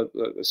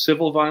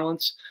civil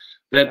violence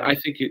that I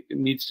think it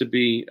needs to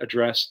be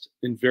addressed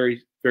in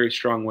very, very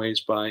strong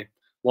ways by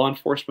law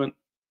enforcement.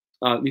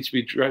 It needs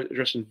to be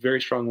addressed in very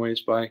strong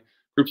ways by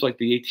groups like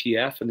the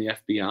ATF and the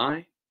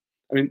FBI.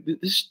 I mean,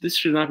 this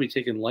should not be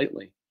taken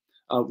lightly.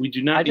 We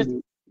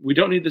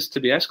don't need this to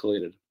be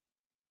escalated.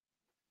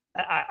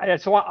 I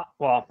just want,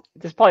 well,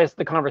 this probably is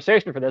the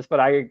conversation for this, but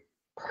I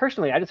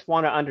just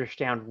want to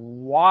understand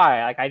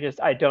why. Like,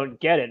 I don't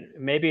get it.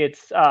 Maybe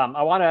it's,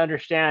 I want to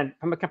understand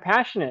from a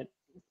compassionate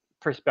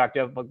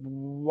perspective, like,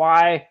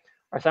 why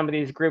are some of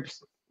these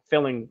groups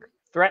feeling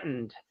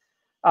threatened?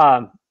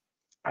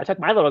 I took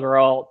my little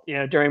girl,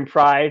 during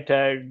Pride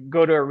to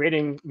go to a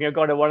reading,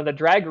 go to one of the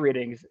drag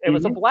readings. It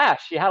was a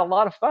blast. She had a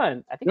lot of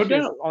fun. I think she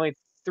was only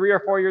 3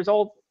 or 4 years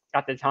old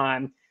at the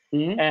time.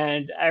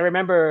 And I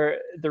remember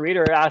the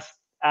reader asked,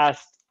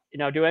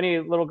 do any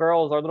little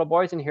girls or little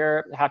boys in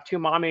here have 2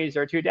 mommies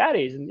or 2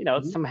 daddies?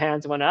 And, some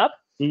hands went up.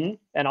 And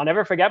I'll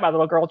never forget, my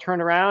little girl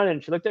turned around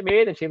and she looked at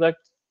me, and she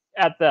looked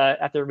at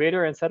the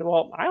reader and said,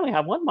 well, I only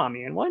have 1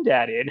 mommy and 1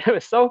 daddy. And it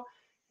was so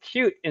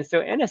cute and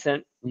so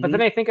innocent. But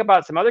then I think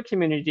about some other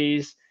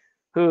communities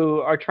who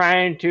are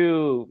trying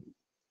to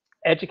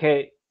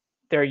educate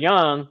their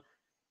young,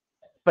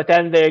 but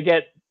then they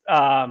get,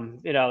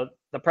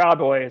 the Proud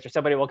Boys or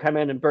somebody will come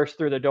in and burst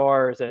through the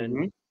doors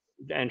and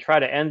try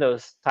to end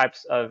those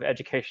types of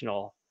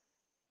educational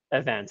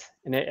events.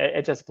 And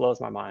it just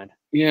blows my mind.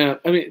 Yeah,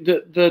 I mean,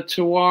 the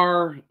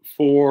terroir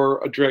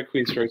for a drag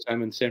queen story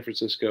time in San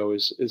Francisco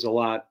is a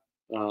lot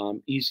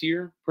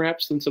easier,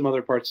 perhaps, than some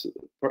other parts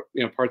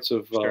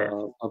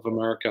of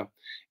America.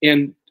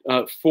 And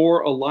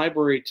for a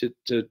library to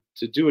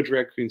do a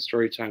drag queen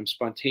story time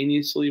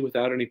spontaneously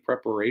without any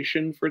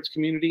preparation for its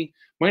community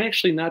might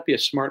actually not be a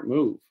smart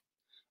move.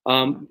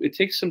 It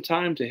takes some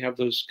time to have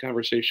those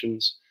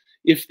conversations.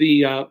 If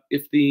the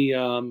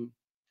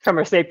from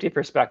a safety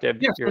perspective,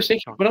 yeah, from a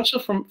safety, but also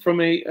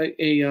from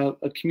a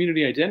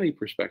community identity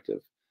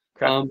perspective.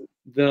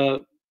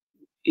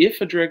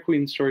 If a drag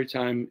queen story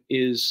time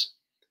is,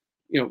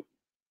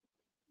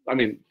 I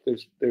mean,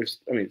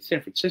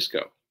 San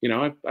Francisco.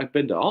 I've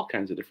been to all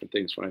kinds of different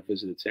things when I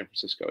visited San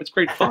Francisco. It's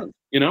great fun,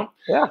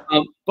 Yeah.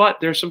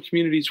 But there are some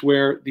communities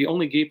where the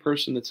only gay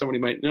person that somebody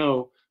might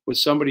know was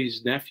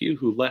somebody's nephew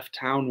who left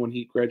town when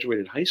he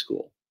graduated high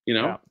school.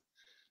 Yeah.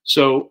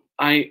 So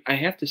I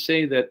have to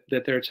say that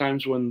there are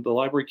times when the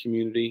library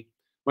community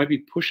might be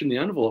pushing the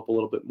envelope a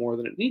little bit more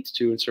than it needs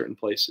to in certain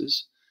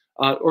places,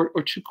 or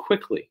too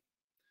quickly.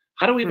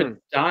 How do we have a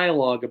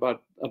dialogue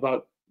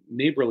about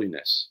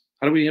neighborliness?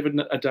 How do we have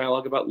a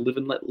dialogue about live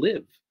and let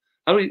live?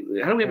 How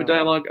do we have a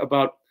dialogue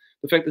about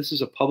the fact this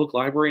is a public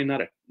library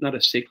and not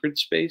a sacred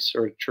space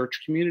or a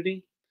church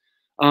community?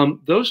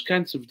 Those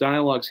kinds of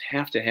dialogues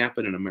have to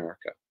happen in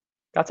America.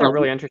 That's a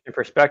really interesting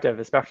perspective,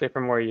 especially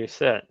from where you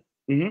sit.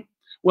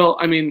 Well,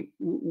 I mean,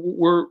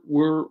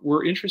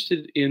 we're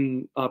interested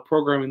in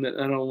programming that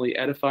not only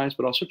edifies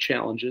but also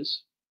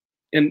challenges.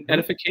 And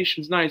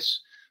edification's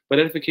nice, but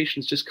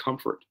edification's just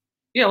comfort.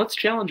 Yeah, let's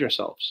challenge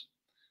ourselves.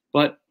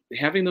 But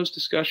having those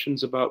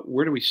discussions about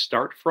where do we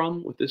start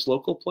from with this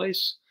local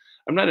place,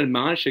 I'm not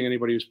admonishing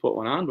anybody who's put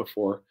one on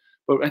before,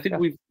 but I think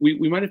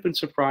we might have been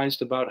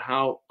surprised about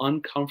how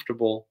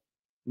uncomfortable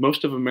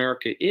most of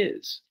America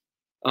is.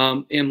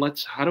 And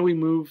how do we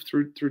move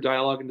through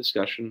dialogue and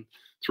discussion,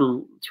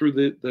 through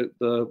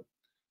the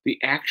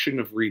action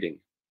of reading,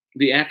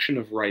 the action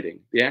of writing,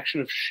 the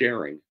action of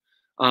sharing.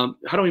 How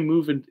do we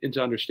move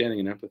into understanding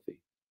and empathy?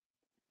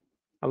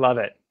 I love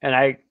it,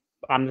 and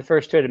I'm the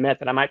first to admit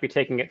that I might be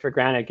taking it for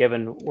granted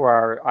given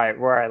where I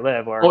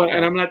live.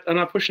 And I'm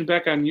not pushing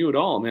back on you at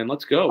all, man.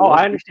 Let's go.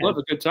 I understand. We'll have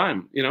a good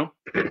time,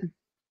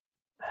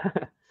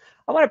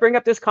 I want to bring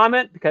up this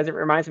comment because it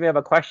reminds me of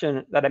a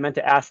question that I meant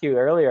to ask you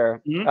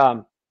earlier.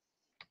 Mhm.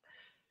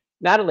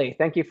 Natalie,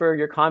 thank you for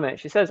your comment.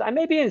 She says, I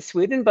may be in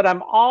Sweden, but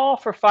I'm all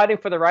for fighting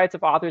for the rights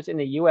of authors in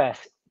the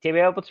US to be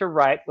able to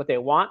write what they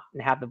want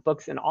and have the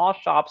books in all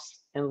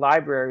shops and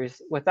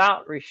libraries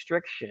without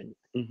restriction.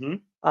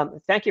 Mhm.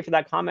 Thank you for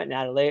that comment,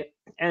 Natalie.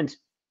 And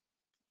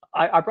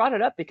I brought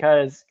it up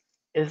because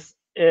is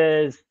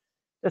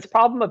this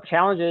problem of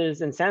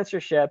challenges and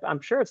censorship,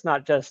 I'm sure it's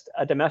not just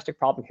a domestic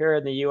problem here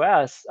in the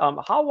US.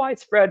 How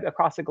widespread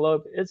across the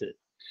globe is it?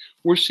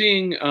 We're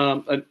seeing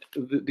the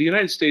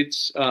United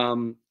States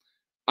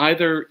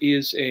either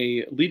is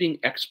a leading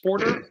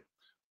exporter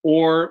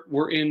or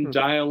we're in Hmm.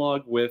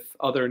 dialogue with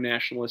other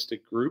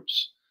nationalistic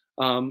groups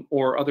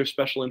or other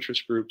special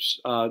interest groups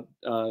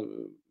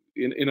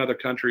in other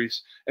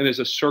countries. And there's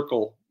a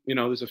circle,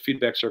 there's a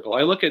feedback circle.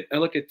 I look at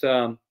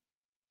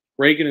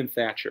Reagan and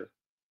Thatcher,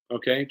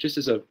 okay, just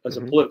as a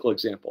Hmm. political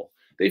example.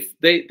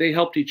 They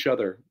helped each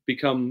other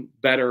become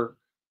better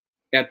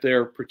at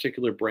their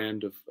particular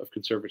brand of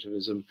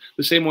conservatism.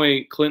 The same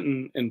way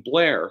Clinton and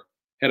Blair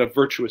had a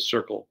virtuous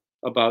circle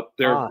about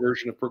their Ah,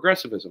 version of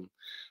progressivism.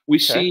 We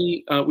okay.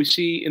 see we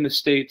see in the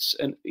states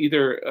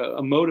either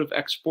a mode of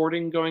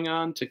exporting going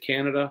on to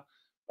Canada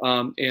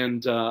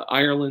and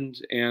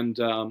Ireland and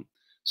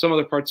some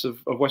other parts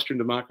of Western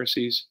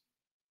democracies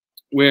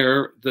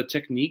where the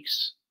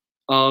techniques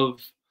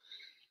of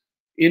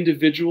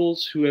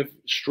individuals who have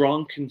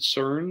strong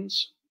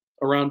concerns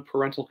around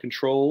parental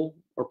control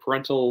or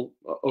parental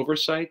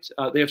oversight.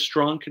 They have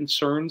strong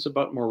concerns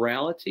about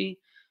morality.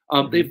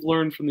 Hmm. They've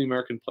learned from the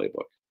American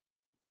playbook.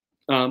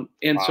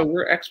 And so Wow.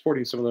 we're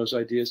exporting some of those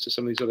ideas to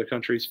some of these other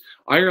countries.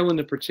 Ireland,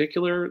 in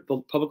particular, the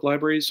public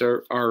libraries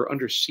are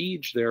under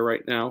siege there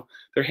right now.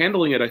 They're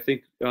handling it, I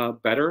think,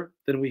 better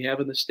than we have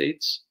in the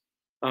states.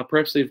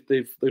 Perhaps they've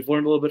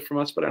learned a little bit from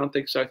us, but I don't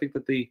think so. I think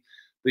that the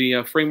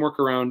framework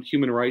around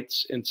human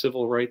rights and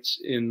civil rights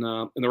in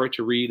the right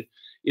to read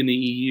in the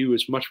EU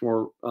is much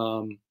more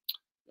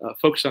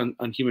focused on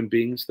human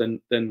beings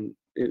than in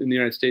the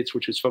United States,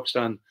 which is focused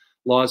on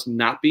laws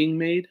not being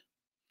made.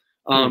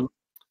 Hmm. Um,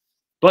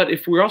 but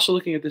if we're also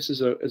looking at this as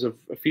a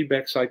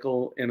feedback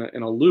cycle and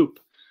a loop,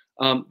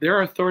 there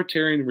are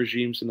authoritarian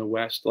regimes in the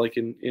West, like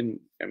in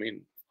I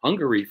mean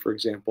Hungary, for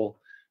example,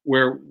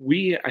 where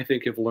we I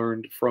think have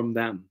learned from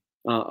them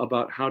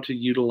about how to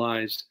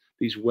utilize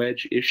these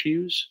wedge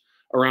issues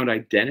around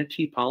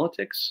identity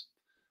politics.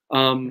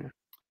 Um, Yeah.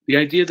 the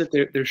idea that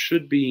there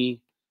should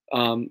be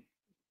um,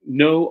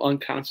 no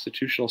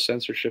unconstitutional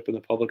censorship in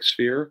the public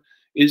sphere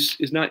is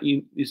not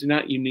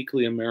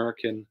uniquely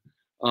American.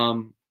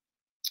 Um,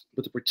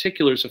 but the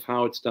particulars of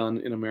how it's done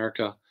in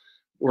America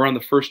around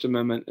the First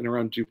Amendment and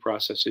around due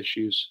process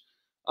issues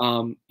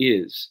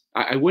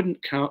I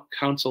wouldn't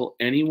counsel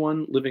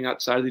anyone living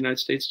outside of the United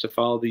States to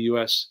follow the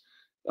U.S.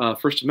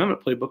 First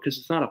Amendment playbook because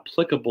it's not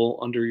applicable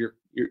under your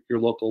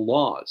local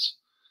laws.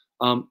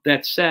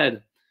 That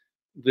said,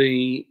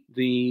 the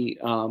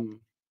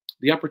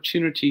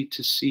opportunity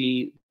to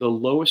see the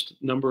lowest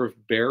number of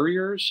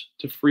barriers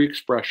to free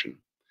expression,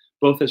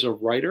 both as a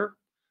writer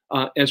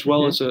as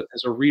well Hmm.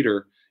 as a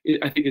reader,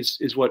 I think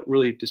is what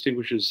really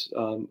distinguishes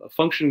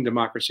functioning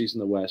democracies in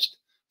the West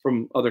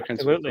from other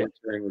kinds of Absolutely.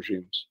 authoritarian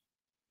regimes.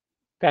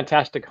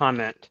 Fantastic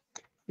comment.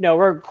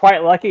 We're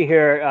quite lucky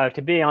here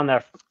to be on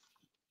the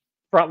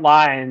front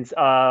lines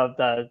of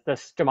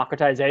this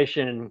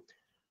democratization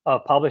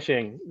of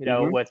publishing,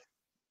 Hmm. with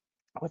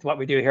what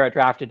we do here at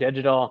Drafted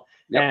Digital.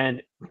 Yep.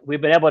 And we've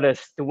been able to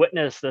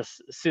witness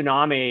this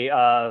tsunami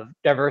of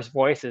diverse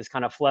voices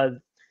kind of flood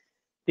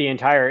the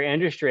entire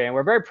industry, and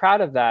we're very proud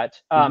of that.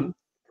 Hmm.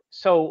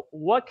 So,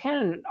 what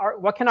can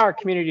our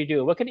community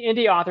do? What can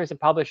indie authors and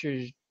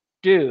publishers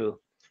do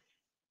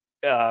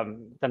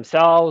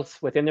themselves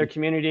within their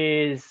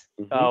communities?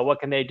 Hmm. What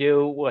can they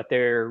do with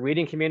their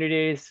reading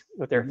communities,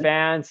 with their Hmm.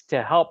 fans,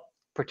 to help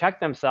protect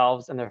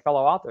themselves and their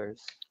fellow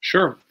authors?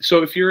 Sure.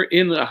 So if you're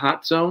in a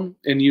hot zone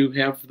and you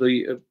have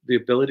the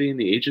ability and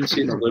the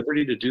agency and the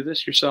liberty to do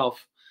this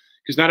yourself,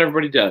 because not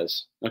everybody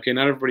does. Okay,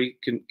 not everybody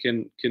can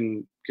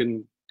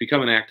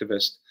become an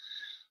activist.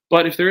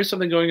 But if there is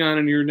something going on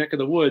in your neck of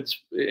the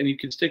woods and you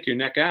can stick your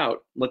neck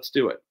out, let's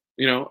do it.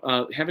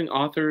 Having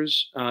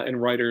authors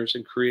and writers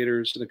and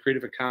creators in the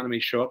creative economy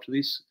show up to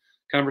these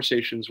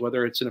conversations,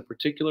 whether it's in a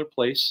particular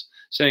place,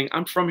 saying,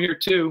 "I'm from here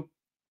too.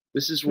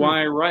 This is Hmm.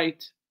 why I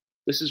write.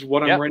 This is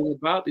what I'm Yep. writing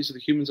about. These are the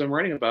humans I'm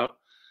writing about."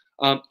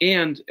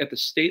 And at the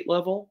state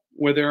level,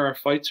 where there are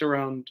fights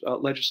around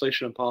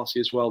legislation and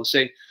policy as well, to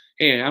say,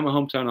 "Hey, I'm a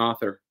hometown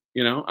author.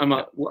 Yep. I'm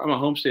a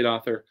home state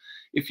author.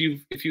 If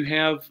you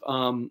have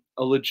a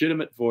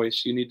legitimate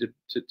voice, you need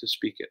to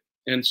speak it."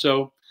 And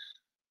so,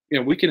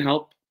 we can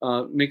help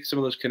make some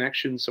of those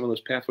connections, some of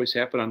those pathways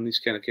happen on these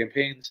kind of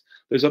campaigns.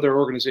 There's other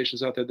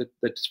organizations out there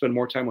that spend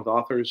more time with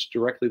authors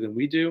directly than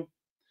we do.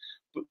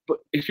 But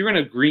if you're in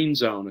a green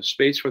zone, a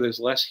space where there's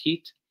less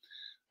heat,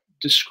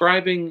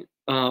 describing,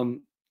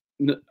 n-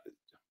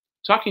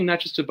 talking not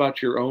just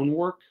about your own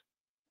work,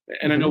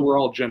 and I know Hmm. we're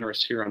all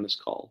generous here on this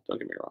call, don't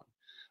get me wrong,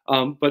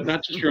 but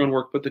not just your own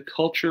work, but the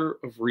culture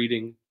of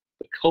reading,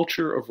 the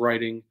culture of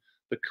writing,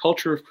 the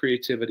culture of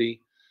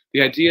creativity,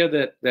 the idea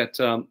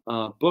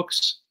that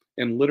books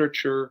and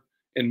literature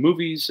and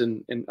movies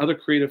and other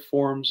creative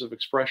forms of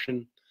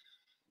expression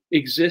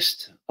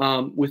exist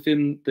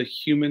within the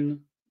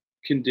human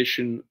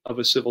condition of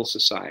a civil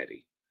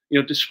society.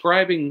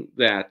 Describing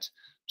that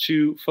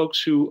to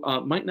folks who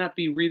might not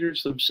be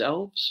readers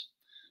themselves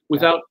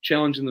without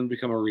challenging them to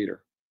become a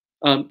reader.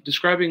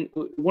 Describing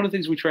one of the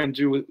things we try and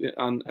do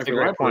on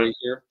EveryLibrary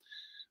here.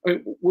 I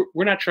mean,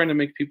 we're not trying to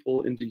make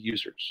people into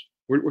users.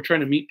 We're trying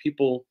to meet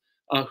people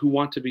who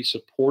want to be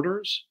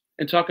supporters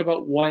and talk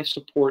about why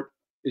support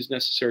is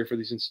necessary for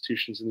these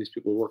institutions and these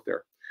people who work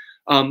there.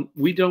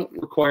 We don't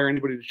require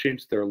anybody to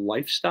change their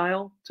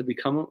lifestyle to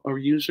become a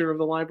user of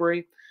the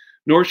library,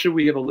 nor should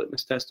we have a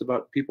litmus test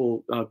about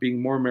people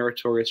being more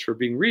meritorious for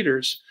being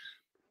readers.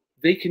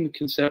 They can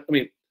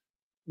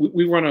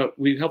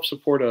we help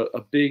support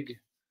a big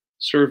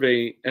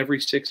survey every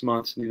 6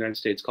 months in the United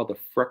States called the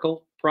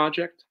Freckle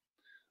Project.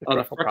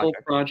 The Freckle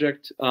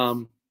Project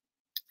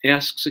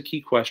asks a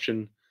key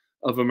question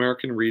of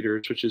American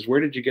readers, which is,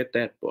 where did you get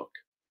that book?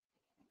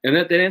 And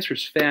that answer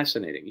is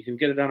fascinating. You can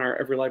get it on our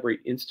EveryLibrary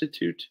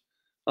Institute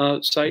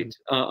site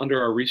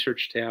under our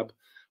research tab.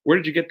 Where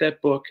did you get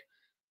that book?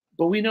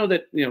 But we know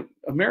that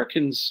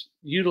Americans,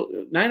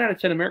 9 out of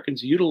 10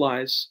 Americans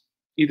utilize,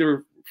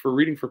 either for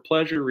reading for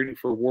pleasure, reading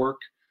for work,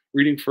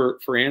 reading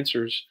for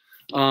answers,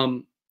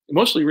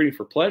 mostly reading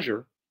for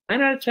pleasure.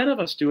 9 out of 10 of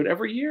us do it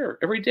every year,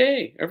 every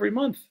day, every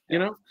month.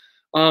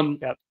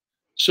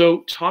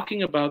 So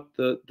talking about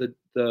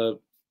the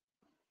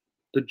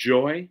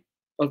joy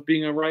of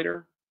being a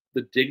writer,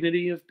 the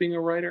dignity of being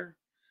a writer,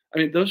 I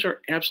mean, those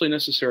are absolutely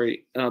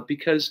necessary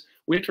because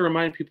we have to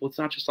remind people it's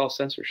not just all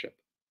censorship.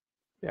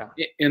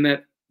 And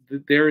that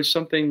there is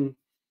something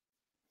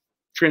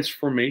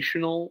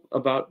transformational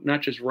about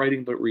not just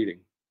writing, but reading.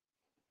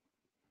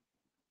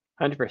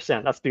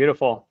 100%. That's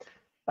beautiful.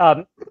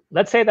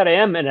 Let's say that I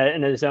am in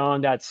a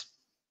zone that's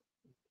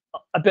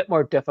a bit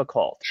more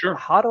difficult. Sure.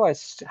 How do I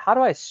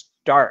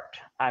start?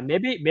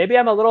 Maybe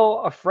I'm a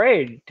little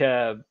afraid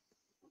to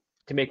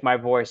make my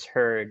voice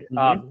heard.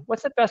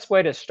 What's the best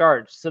way to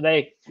start? So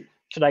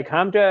should I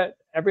come to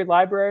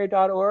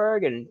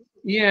everylibrary.org and?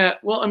 Yeah,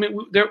 well, I mean,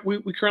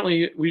 we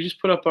currently just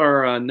put up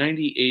our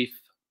 89th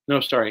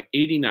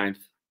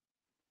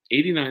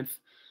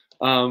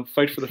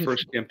Fight for the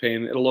First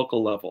campaign at a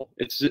local level.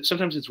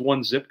 Sometimes it's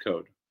one zip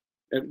code.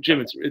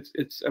 Jim,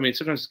 it's I mean,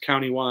 sometimes it's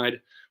countywide.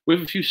 We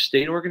have a few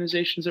state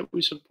organizations that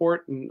we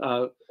support, and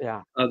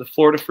the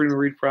Florida Freedom to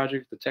Read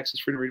Project, the Texas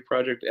Freedom to Read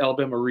Project,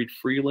 Alabama Read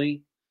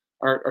Freely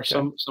are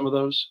some of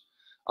those.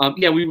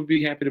 We would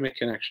be happy to make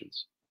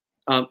connections.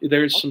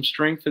 There's some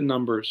strength in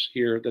numbers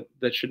here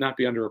that should not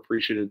be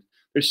underappreciated.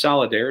 There's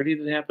solidarity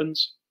that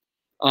happens.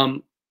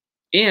 And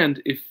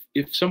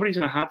if somebody's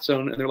in a hot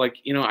zone and they're like,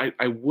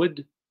 I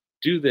would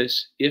do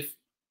this if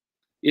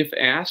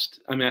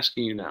asked, I'm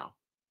asking you now.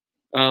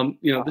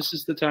 This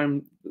is the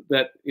time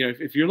that,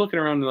 if you're looking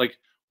around and like,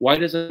 why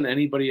doesn't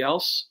anybody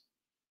else?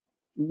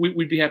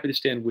 We'd be happy to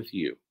stand with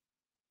you.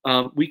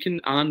 We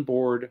can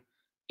onboard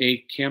a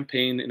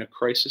campaign in a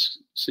crisis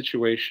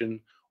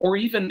situation, or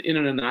even in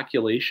an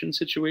inoculation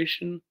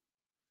situation.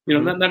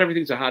 Not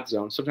everything's a hot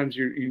zone. Sometimes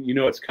you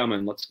know it's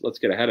coming. Let's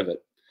get ahead of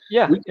it.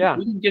 We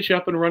can get you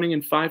up and running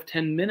in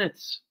 5-10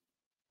 minutes.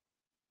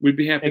 We'd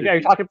be happy. Are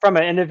you talking from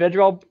an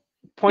individual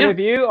point of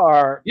view,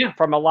 or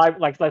from a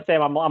like let's say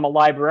I'm a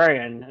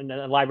librarian, and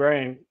a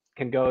librarian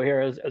can go here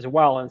as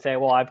well and say,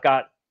 well, I've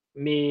got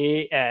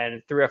me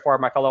and 3 or 4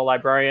 of my fellow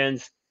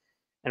librarians,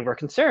 and we're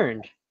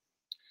concerned.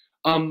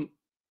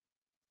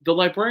 The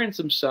librarians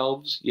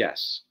themselves,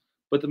 yes,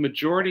 but the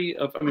majority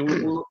of,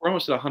 we're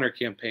almost at 100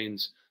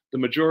 campaigns. The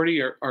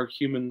majority are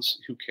humans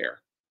who care.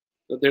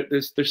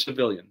 They're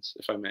civilians,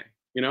 if I may.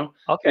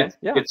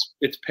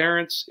 It's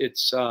parents,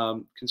 it's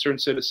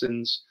concerned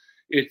citizens,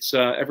 it's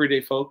everyday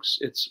folks,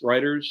 it's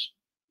writers.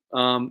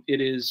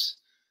 It's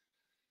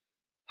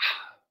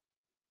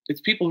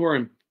people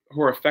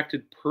who are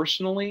affected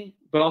personally,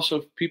 but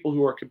also people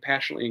who are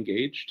compassionately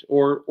engaged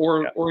or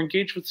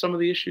engaged with some of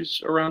the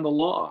issues around the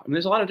law.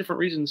 There's a lot of different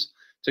reasons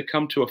to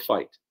come to a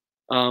fight.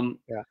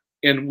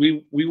 And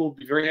we will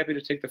be very happy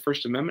to take the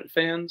First Amendment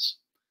fans,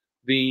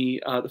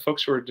 the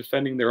folks who are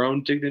defending their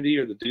own dignity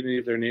or the dignity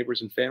of their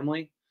neighbors and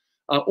family,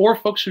 or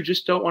folks who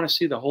just don't want to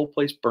see the whole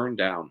place burned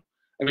down.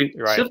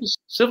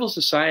 Civil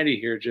society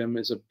here, Jim,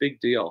 is a big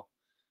deal.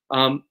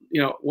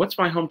 What's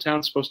my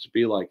hometown supposed to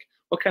be like?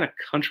 What kind of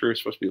country are we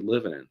supposed to be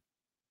living in?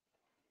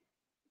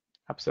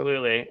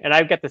 Absolutely. And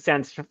I get the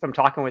sense from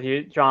talking with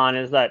you, John,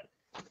 is that,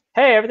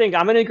 hey,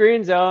 I'm in a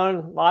green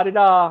zone,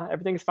 la-di-da,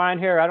 everything's fine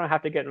here. I don't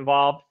have to get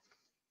involved.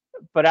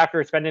 But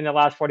after spending the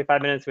last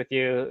 45 minutes with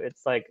you,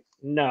 it's like,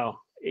 no,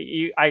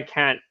 I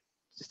can't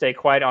stay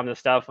quiet on this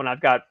stuff when I've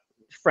got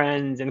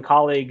friends and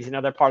colleagues in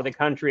other part of the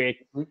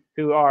country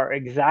who are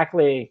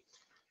exactly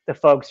the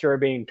folks who are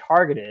being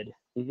targeted.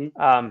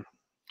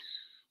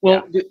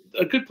 Well,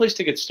 a good place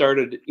to get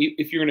started,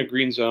 if you're in a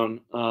green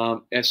zone,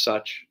 as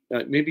such,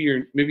 maybe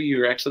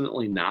you're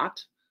accidentally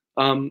not.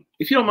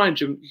 If you don't mind,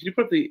 Jim, can you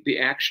put up the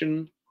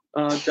action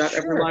Sure.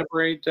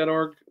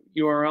 .everylibrary.org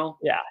URL?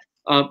 Yeah.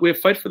 We have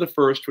Fight for the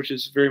First, which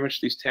is very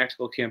much these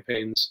tactical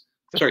campaigns.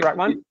 Is this the Sorry, right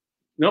one?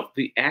 nope,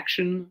 the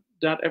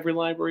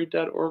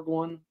action.everylibrary.org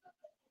one.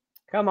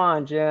 Come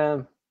on,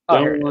 Jim. Oh,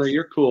 here Don't it worry, is.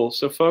 you're cool.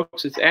 So,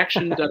 folks, it's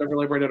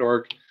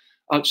action.everylibrary.org.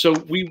 So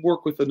we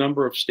work with a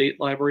number of state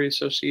library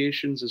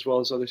associations as well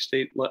as other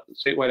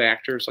statewide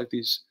actors like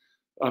these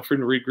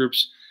freedom to read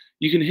groups.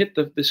 You can hit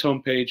this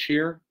homepage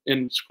here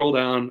and scroll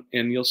down,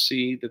 and you'll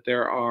see that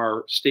there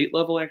are state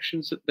level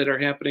actions that are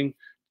happening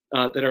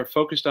that are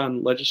focused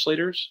on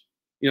legislators.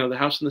 You know, the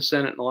House and the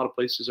Senate in a lot of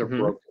places are Mm-hmm.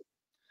 broken.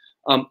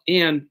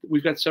 And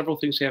we've got several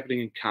things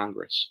happening in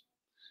Congress.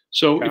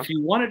 So Okay. if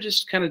you want to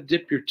just kind of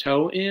dip your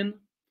toe in,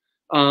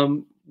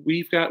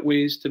 we've got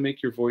ways to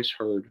make your voice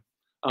heard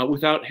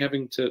without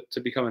having to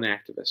become an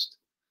activist.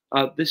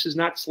 This is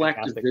not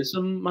Fantastic.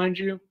 slacktivism, mind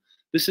you.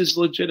 This is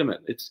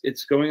legitimate.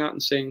 It's going out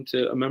and saying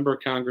to a member of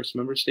Congress, a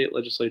member of state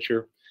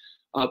legislature,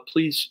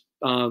 please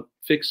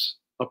fix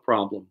a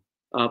problem.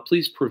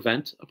 Please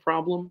prevent a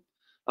problem.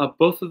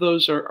 Both of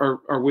those are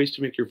ways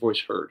to make your voice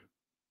heard.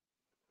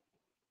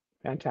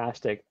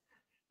 Fantastic.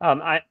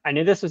 I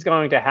knew this was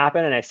going to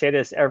happen, and I say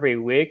this every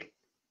week.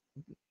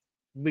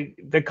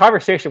 The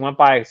conversation went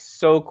by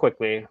so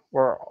quickly.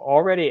 We're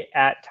already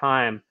at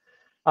time.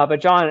 But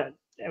John,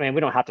 I mean,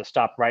 we don't have to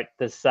stop right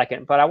this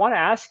second, but I want to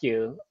ask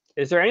you,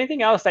 is there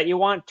anything else that you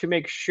want to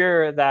make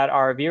sure that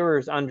our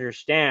viewers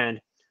understand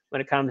when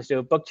it comes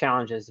to book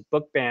challenges,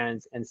 book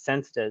bans, and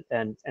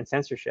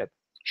censorship?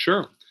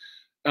 Sure.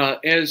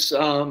 As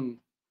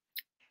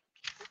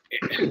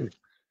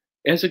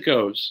as it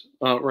goes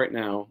right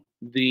now,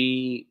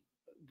 the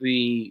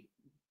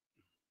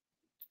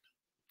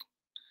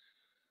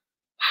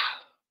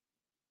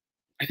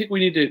I think we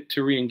need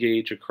to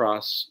re-engage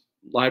across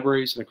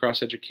libraries and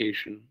across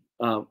education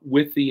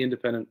with the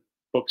independent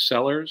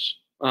booksellers,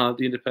 the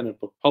independent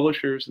book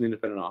publishers, and the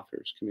independent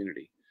authors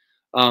community.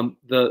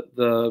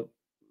 The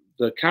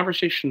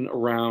conversation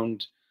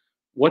around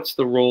what's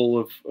the role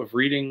of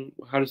reading,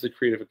 how does the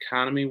creative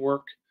economy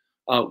work,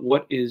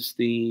 what is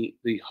the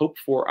hope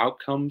for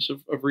outcomes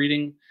of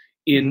reading Mhm.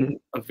 in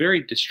a very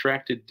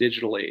distracted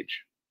digital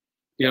age.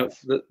 You know,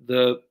 Yes.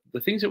 the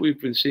things that we've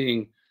been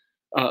seeing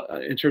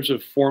in terms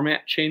of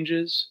format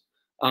changes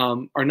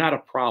are not a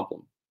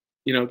problem.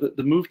 You know,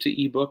 the move to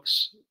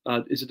ebooks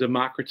is a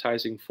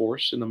democratizing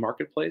force in the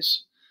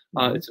marketplace.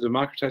 Mhm. It's a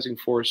democratizing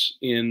force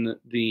in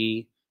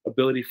the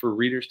ability for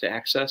readers to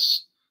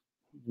access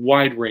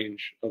wide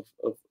range of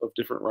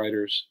different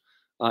writers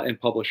and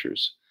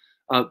publishers.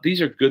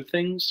 These are good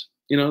things.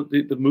 You know,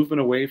 the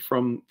movement away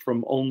from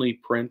only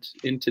print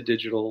into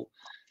digital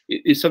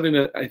is something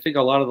that I think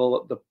a lot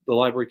of the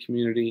library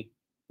community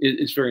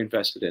is very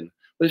invested in.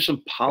 There's some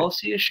Good.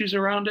 policy issues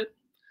around it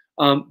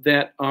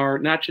that are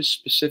not just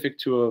specific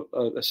to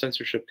a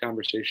censorship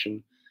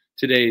conversation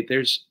today.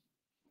 There's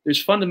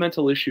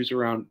fundamental issues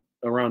around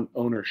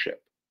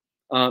ownership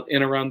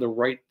and around the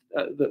right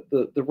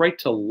the right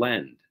to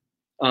lend.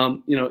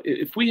 You know,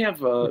 if we have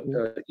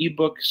Mhm.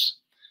 ebooks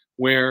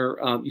where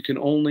you can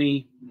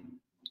only,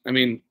 I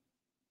mean,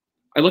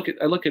 I look at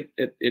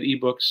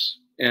ebooks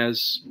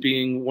as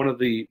being one of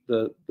the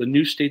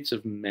new states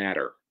of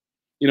matter.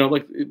 You know,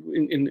 like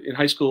in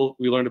high school,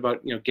 we learned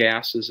about, you know,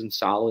 gases and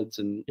solids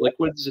and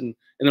liquids, and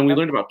then we Yep.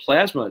 learned about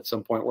plasma at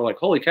some point. We're like,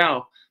 holy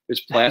cow,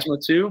 there's plasma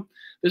too.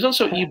 There's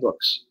also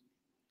ebooks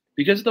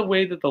because of the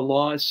way that the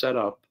law is set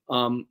up.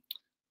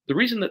 The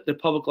reason that the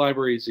public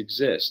libraries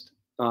exist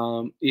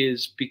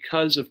is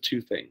because of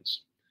two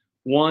things.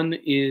 One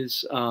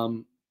is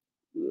a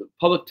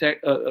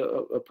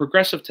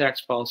progressive tax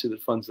policy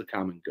that funds the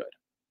common good.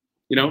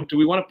 You know, Mhm. do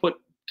we want to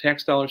put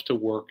tax dollars to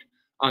work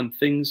on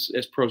things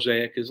as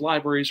prosaic as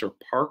libraries or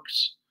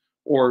parks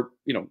or,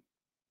 you know,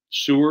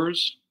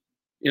 sewers?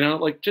 You know,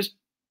 like, just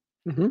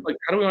Mhm. like,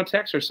 how do we want to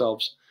tax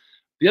ourselves?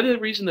 The other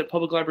reason that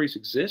public libraries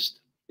exist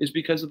is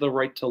because of the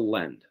right to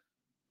lend.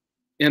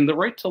 And the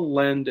right to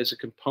lend as a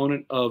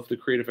component of the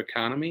creative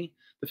economy,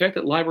 the fact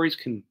that libraries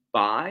can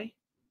buy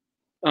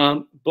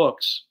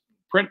books,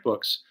 print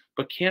books,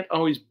 but can't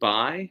always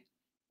buy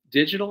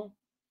digital.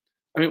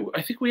 I mean,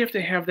 I think we have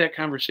to have that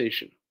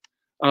conversation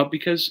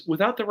because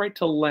without the right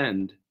to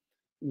lend,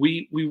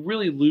 we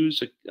really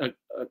lose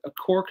a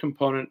core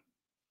component.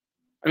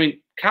 I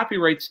mean,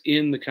 copyright's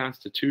in the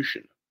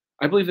Constitution.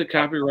 I believe that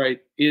Yep.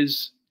 copyright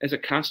is as a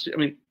constitution.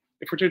 I mean,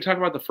 if we're going to talk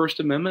about the First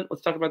Amendment,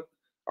 let's talk about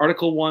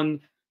Article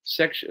One,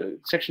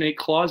 Section 8,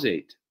 Clause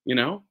 8. You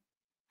know,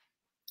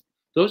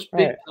 those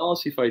big Right.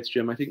 policy fights,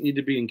 Jim, I think need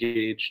to be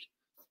engaged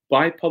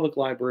by public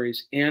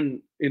libraries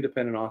and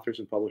independent authors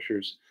and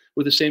publishers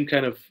with the same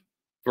kind of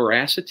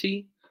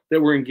veracity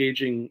that we're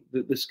engaging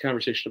this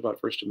conversation about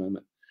First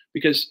Amendment.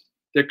 Because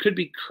there could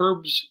be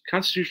curbs,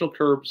 constitutional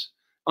curbs,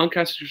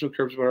 unconstitutional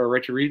curbs about our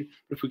right to read,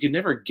 but if we could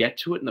never get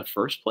to it in the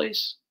first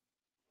place,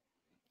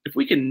 if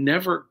we can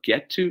never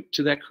get to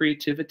that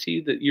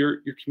creativity that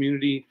your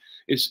community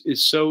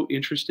is so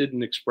interested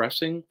in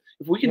expressing,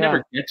 if we can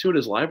never get to it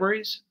as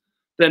libraries,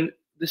 then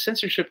the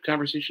censorship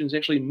conversation is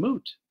actually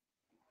moot.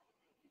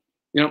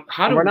 You know,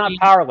 how do we're not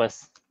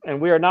powerless,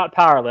 and we are not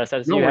powerless,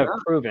 as you have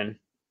proven.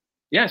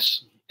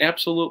 Yes,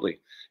 absolutely.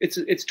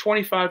 It's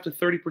 25 to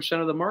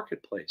 30% of the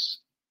marketplace.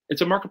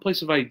 It's a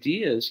marketplace of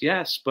ideas,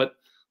 yes, but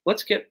I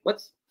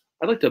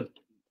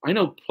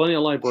know plenty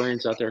of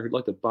librarians out there who'd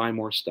like to buy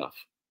more stuff.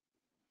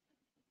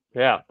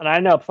 Yeah, and I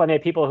know plenty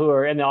of people who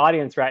are in the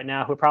audience right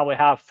now who probably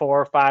have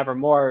 4 or 5 or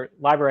more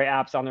library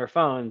apps on their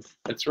phones.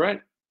 That's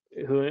right.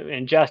 Who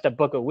ingest a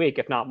book a week,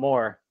 if not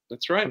more.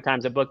 That's right.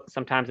 Sometimes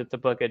it's a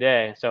book a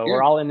day. So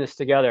we're all in this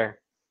together.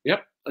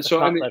 Yep.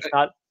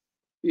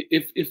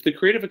 If the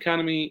creative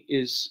economy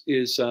is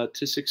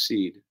to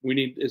succeed, we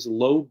need as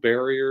low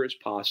barrier as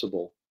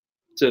possible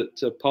to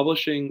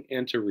publishing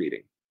and to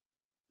reading.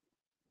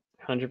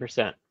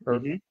 100%.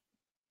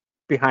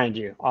 Behind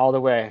you all the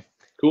way.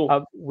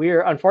 Cool.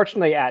 We're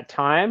unfortunately at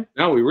time.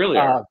 No, we really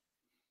are.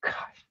 Gosh,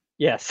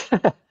 yes.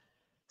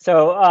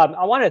 So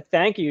I want to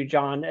thank you,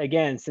 John,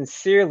 again,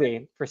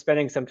 sincerely for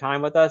spending some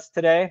time with us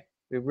today.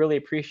 We really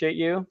appreciate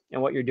you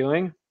and what you're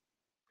doing.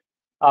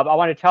 I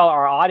want to tell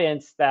our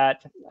audience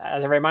that,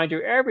 as I remind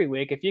you every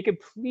week, if you could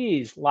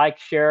please like,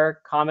 share,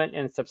 comment,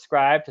 and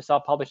subscribe to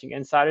Self-Publishing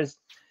Insiders,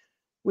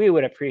 we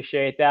would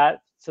appreciate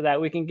that so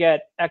that we can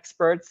get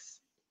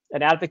experts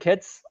and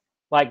advocates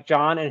like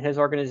John and his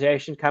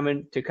organization come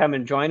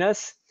and join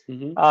us.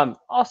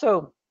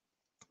 Also,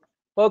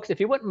 folks, if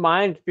you wouldn't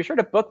mind, be sure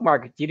to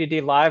bookmark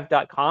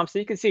dddlive.com so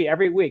you can see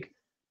every week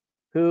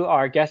who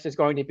our guest is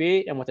going to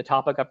be and what the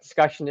topic of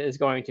discussion is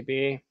going to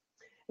be.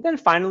 And then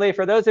finally,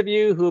 for those of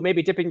you who may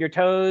be dipping your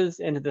toes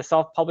into the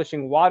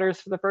self-publishing waters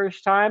for the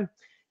first time,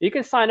 you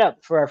can sign up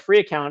for a free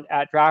account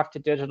at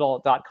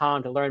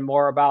draftdigital.com to learn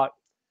more about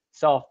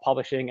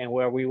self-publishing and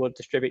where we will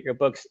distribute your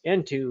books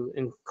into,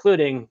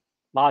 including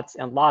lots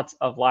and lots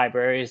of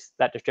libraries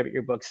that distribute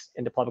your books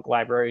into public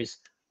libraries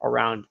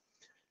around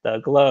the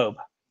globe.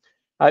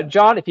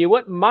 John, if you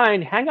wouldn't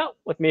mind, hang out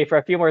with me for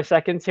a few more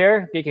seconds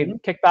here. If you can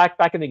kick back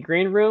in the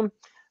green room.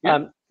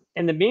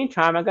 In the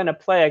meantime, I'm going to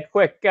play a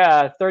quick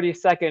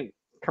 30-second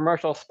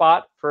commercial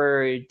spot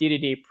for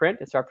DDD Print.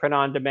 It's our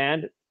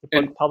print-on-demand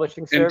book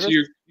publishing service. And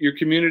to your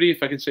community,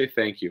 if I can say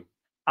thank you.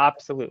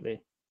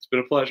 Absolutely. It's been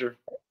a pleasure.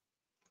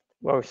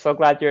 Well, we're so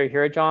glad you're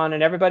here, John,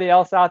 and everybody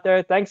else out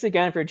there. Thanks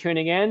again for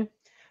tuning in.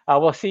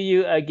 We'll see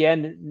you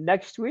again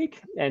next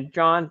week. And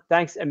John,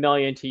 thanks a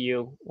million to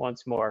you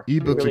once more.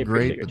 Ebooks really are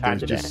great, but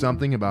there's just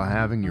something about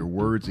having your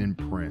words in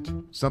print.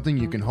 Something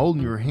you can hold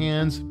in your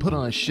hands, put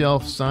on a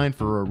shelf, sign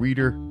for a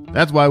reader.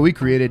 That's why we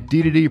created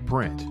DDD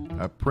Print,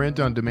 a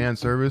print-on-demand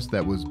service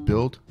that was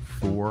built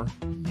for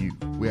you.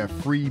 We have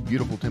free,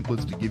 beautiful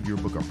templates to give your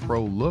book a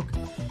pro look,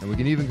 and we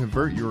can even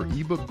convert your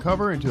ebook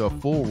cover into a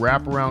full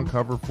wraparound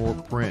cover for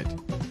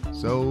print.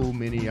 So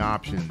many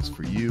options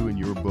for you and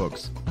your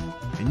books.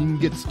 And you can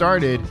get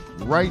started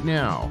right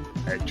now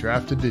at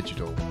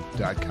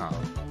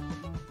draftdigital.com.